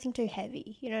don't want anything too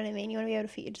heavy. You know what I mean? You want to be able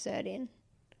to fit your dessert in.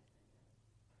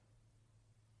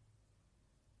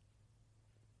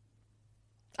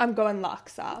 I'm going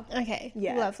laksa. Okay,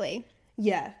 Yeah. lovely.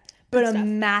 Yeah. But a stuff.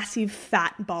 massive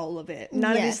fat bowl of it.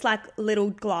 None of Yeah. this like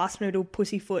little glass noodle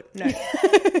pussyfoot. No.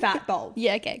 Fat bowl.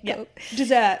 Yeah, okay, cool.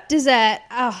 Yeah. Dessert.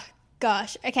 Oh,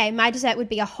 gosh. Okay, my dessert would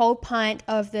be a whole pint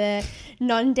of the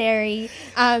non-dairy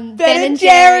Ben &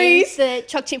 Jerry's. The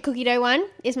choc chip cookie dough one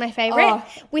is my favourite.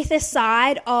 With a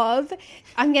side of,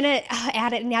 I'm going to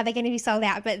out it now, they're going to be sold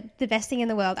out, but the best thing in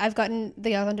the world, I've gotten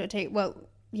the girls onto it too. Well,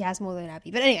 Yaz more than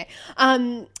Abby. But anyway,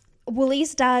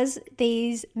 Woolies does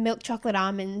these milk chocolate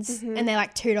almonds and they're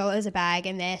like $2 a bag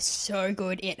and they're so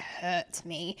good it hurts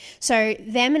me. So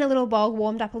them in a little bowl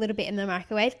warmed up a little bit in the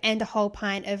microwave and a whole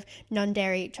pint of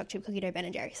non-dairy choc chip cookie dough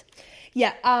Ben & Jerry's.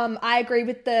 Yeah, I agree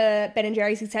with the Ben &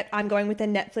 Jerry's, except I'm going with the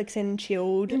Netflix and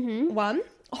chilled one.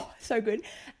 Oh, so good.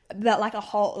 That like a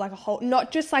whole,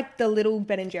 not just like the little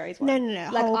Ben & Jerry's one. No,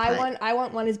 like whole I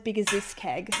want one as big as this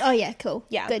keg. Oh yeah, cool.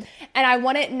 Yeah, good. And I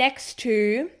want it next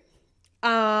to,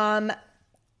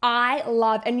 I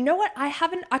love, and you know what? I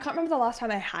can't remember the last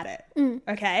time I had it.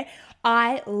 Okay,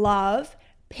 I love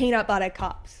peanut butter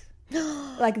cups.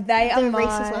 Like they are The my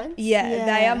Reese's ones? Yeah,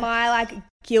 they are my like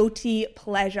guilty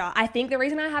pleasure. I think the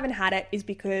reason I haven't had it is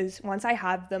because once I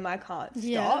have them, I can't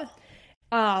stop.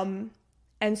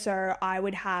 And so I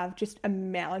would have just a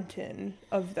mountain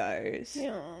of those.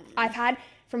 Yeah. I've had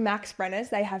from Max Brenner's,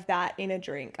 they have that in a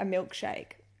drink, a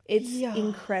milkshake. It's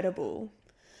incredible.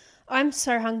 I'm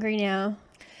so hungry now.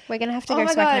 We're going to have to go Oh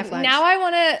my so I can God. have lunch.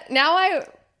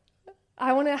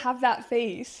 I want to have that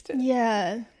feast.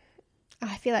 Yeah.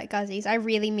 I feel like Guzzies. I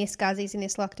really miss Guzzies in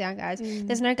this lockdown, guys.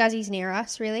 There's no Guzzies near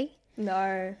us, really.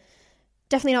 No.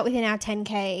 Definitely not within our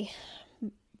 10K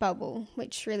bubble,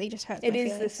 which really just hurts It my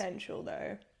is feelings. essential,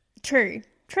 though. True.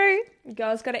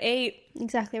 Girls got to eat.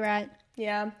 Exactly right.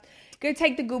 Yeah. Go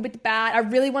take the good with the bad. I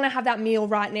really want to have that meal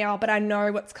right now, but I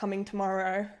know what's coming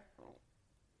tomorrow.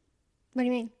 What do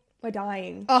you mean? We're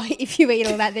dying. Oh, if you eat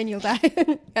all that, then you'll die.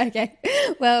 Okay.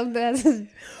 Well, that's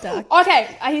dark.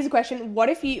 Okay, here's a question. What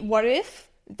if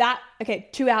that, okay,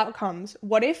 two outcomes.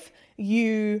 What if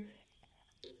you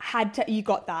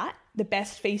got that, the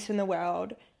best feast in the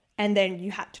world, and then you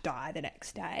had to die the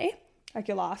next day? Like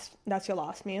that's your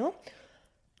last meal.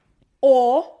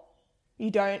 Or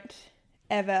you don't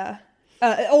ever,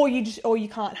 or you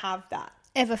can't have that.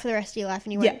 Ever for the rest of your life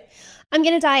and you won't. I'm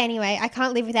going to die anyway. I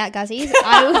can't live without Guzzies.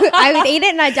 I would eat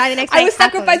it and I'd die the next day. I would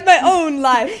sacrifice my own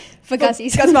life for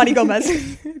Guzzies. Guzmani Gomez.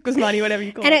 Guzmani, whatever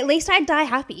you call and it. at least I'd die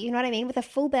happy, you know what I mean? With a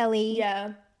full belly.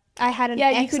 Yeah. I had an you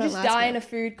excellent could just last die meal. in a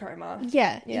food coma.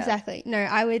 Yeah, exactly. No,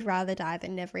 I would rather die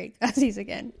than never eat Guzzies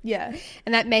again. Yeah.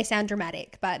 And that may sound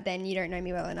dramatic, but then you don't know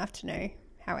me well enough to know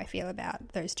how I feel about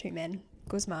those two men,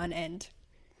 Guzman and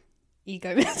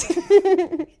Gomez.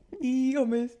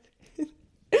 Gomez.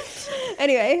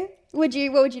 Anyway, what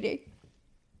would you do?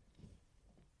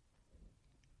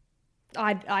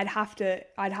 I'd have to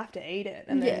eat it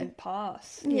and then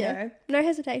pass. You know? No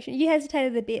hesitation. You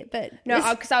hesitated a bit, but No,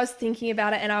 because I was thinking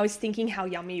about it and I was thinking how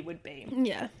yummy it would be.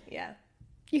 Yeah. Yeah.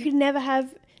 You could never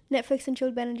have Netflix and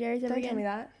chilled Ben & Jerry's ever Don't again. tell me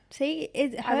that. See,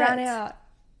 it hurts. I ran out.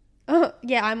 Oh,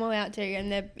 yeah, I'm all out too,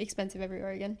 and they're expensive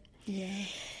everywhere again. Yeah.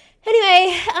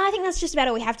 Anyway, I think that's just about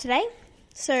all we have today.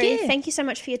 So thank you so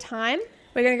much for your time.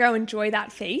 We're going to go enjoy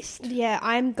that feast. Yeah,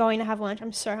 I'm going to have lunch.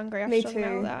 I'm so hungry. Me too.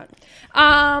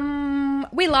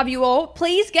 We love you all.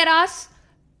 Please get us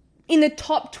in the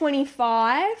top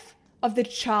 25 of the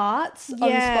charts on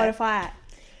Spotify.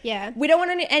 Yeah. We don't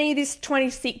want any of this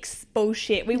 26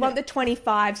 bullshit. We want the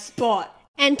 25 spot.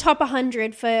 And top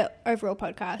 100 for overall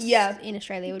podcasts in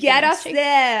Australia. Would Get be nice us too.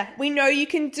 there. We know you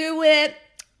can do it.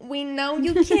 We know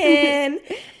you can.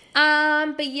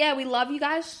 But yeah, we love you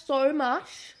guys so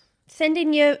much. Send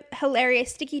in your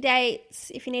hilarious sticky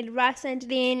dates. If you need advice, send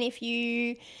it in. If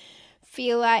you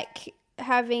feel like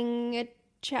having a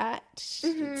chat,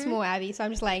 it's more Abby, so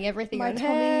I'm just laying everything on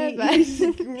her. But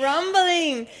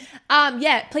Rumbling.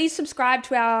 Please subscribe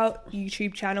to our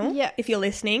YouTube channel. Yeah. If you're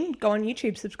listening, go on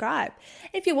YouTube, subscribe.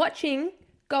 If you're watching,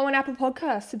 go on Apple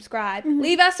Podcasts, subscribe.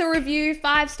 Leave us a review,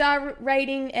 5-star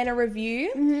rating and a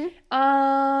review.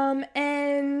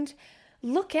 And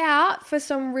look out for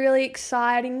some really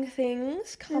exciting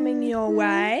things coming your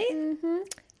way.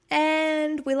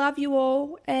 And we love you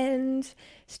all. And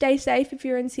stay safe if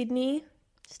you're in Sydney.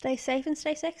 stay safe and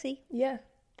stay sexy. Yeah.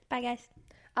 Bye, guys.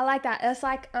 I like that. That's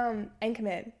like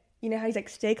Anchorman. You know how he's like,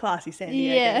 stay classy, San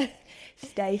Diego. Yeah.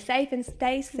 Stay safe and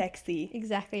stay sexy.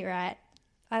 Exactly right.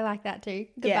 I like that too.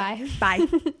 Goodbye. Yeah. Bye.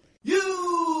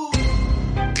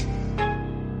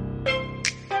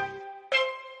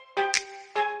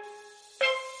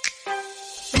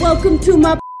 Welcome to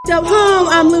my up home.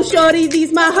 I'm Lou Shorty,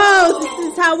 these my hoes.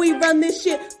 This is how we run this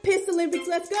shit. Piss Olympics,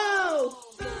 let's go!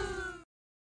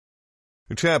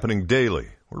 It's happening daily.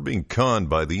 We're being conned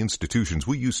by the institutions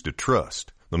we used to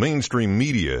trust. The mainstream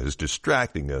media is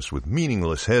distracting us with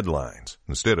meaningless headlines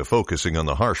instead of focusing on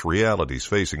the harsh realities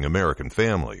facing American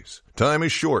families. Time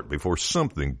is short before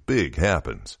something big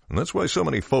happens, and that's why so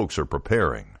many folks are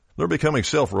preparing. They're becoming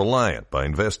self-reliant by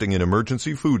investing in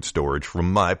emergency food storage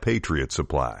from My Patriot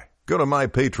Supply. Go to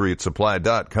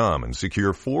MyPatriotSupply.com and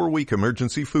secure 4-week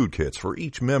emergency food kits for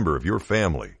each member of your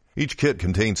family. Each kit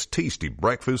contains tasty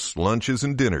breakfasts, lunches,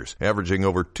 and dinners, averaging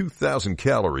over 2,000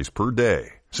 calories per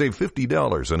day. Save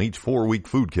 $50 on each 4-week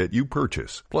food kit you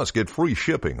purchase. Plus, get free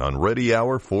shipping on Ready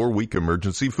Hour 4-week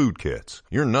emergency food kits.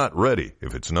 You're not ready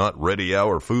if it's not Ready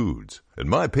Hour foods. At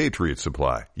My Patriot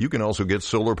Supply, you can also get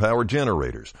solar power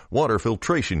generators, water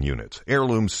filtration units,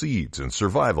 heirloom seeds, and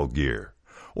survival gear.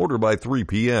 Order by 3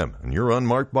 p.m. and your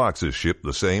unmarked boxes ship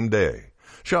the same day.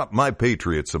 Shop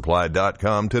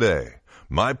MyPatriotSupply.com today.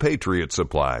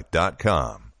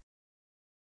 MyPatriotSupply.com.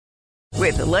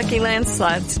 With the Lucky Land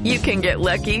Slots, you can get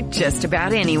lucky just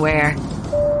about anywhere.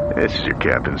 This is your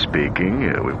captain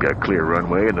speaking. We've got clear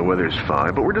runway and the weather's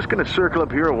fine, but we're just going to circle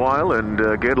up here a while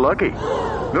and get lucky.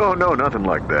 No, nothing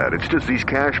like that. It's just these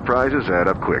cash prizes add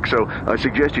up quick. So I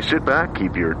suggest you sit back,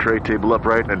 keep your tray table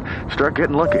upright, and start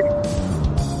getting lucky.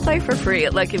 Play for free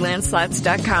at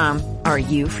LuckyLandSlots.com. Are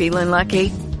you feeling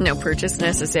lucky? No purchase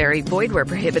necessary. Void where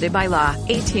prohibited by law.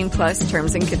 18+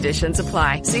 terms and conditions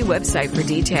apply. See website for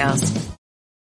details.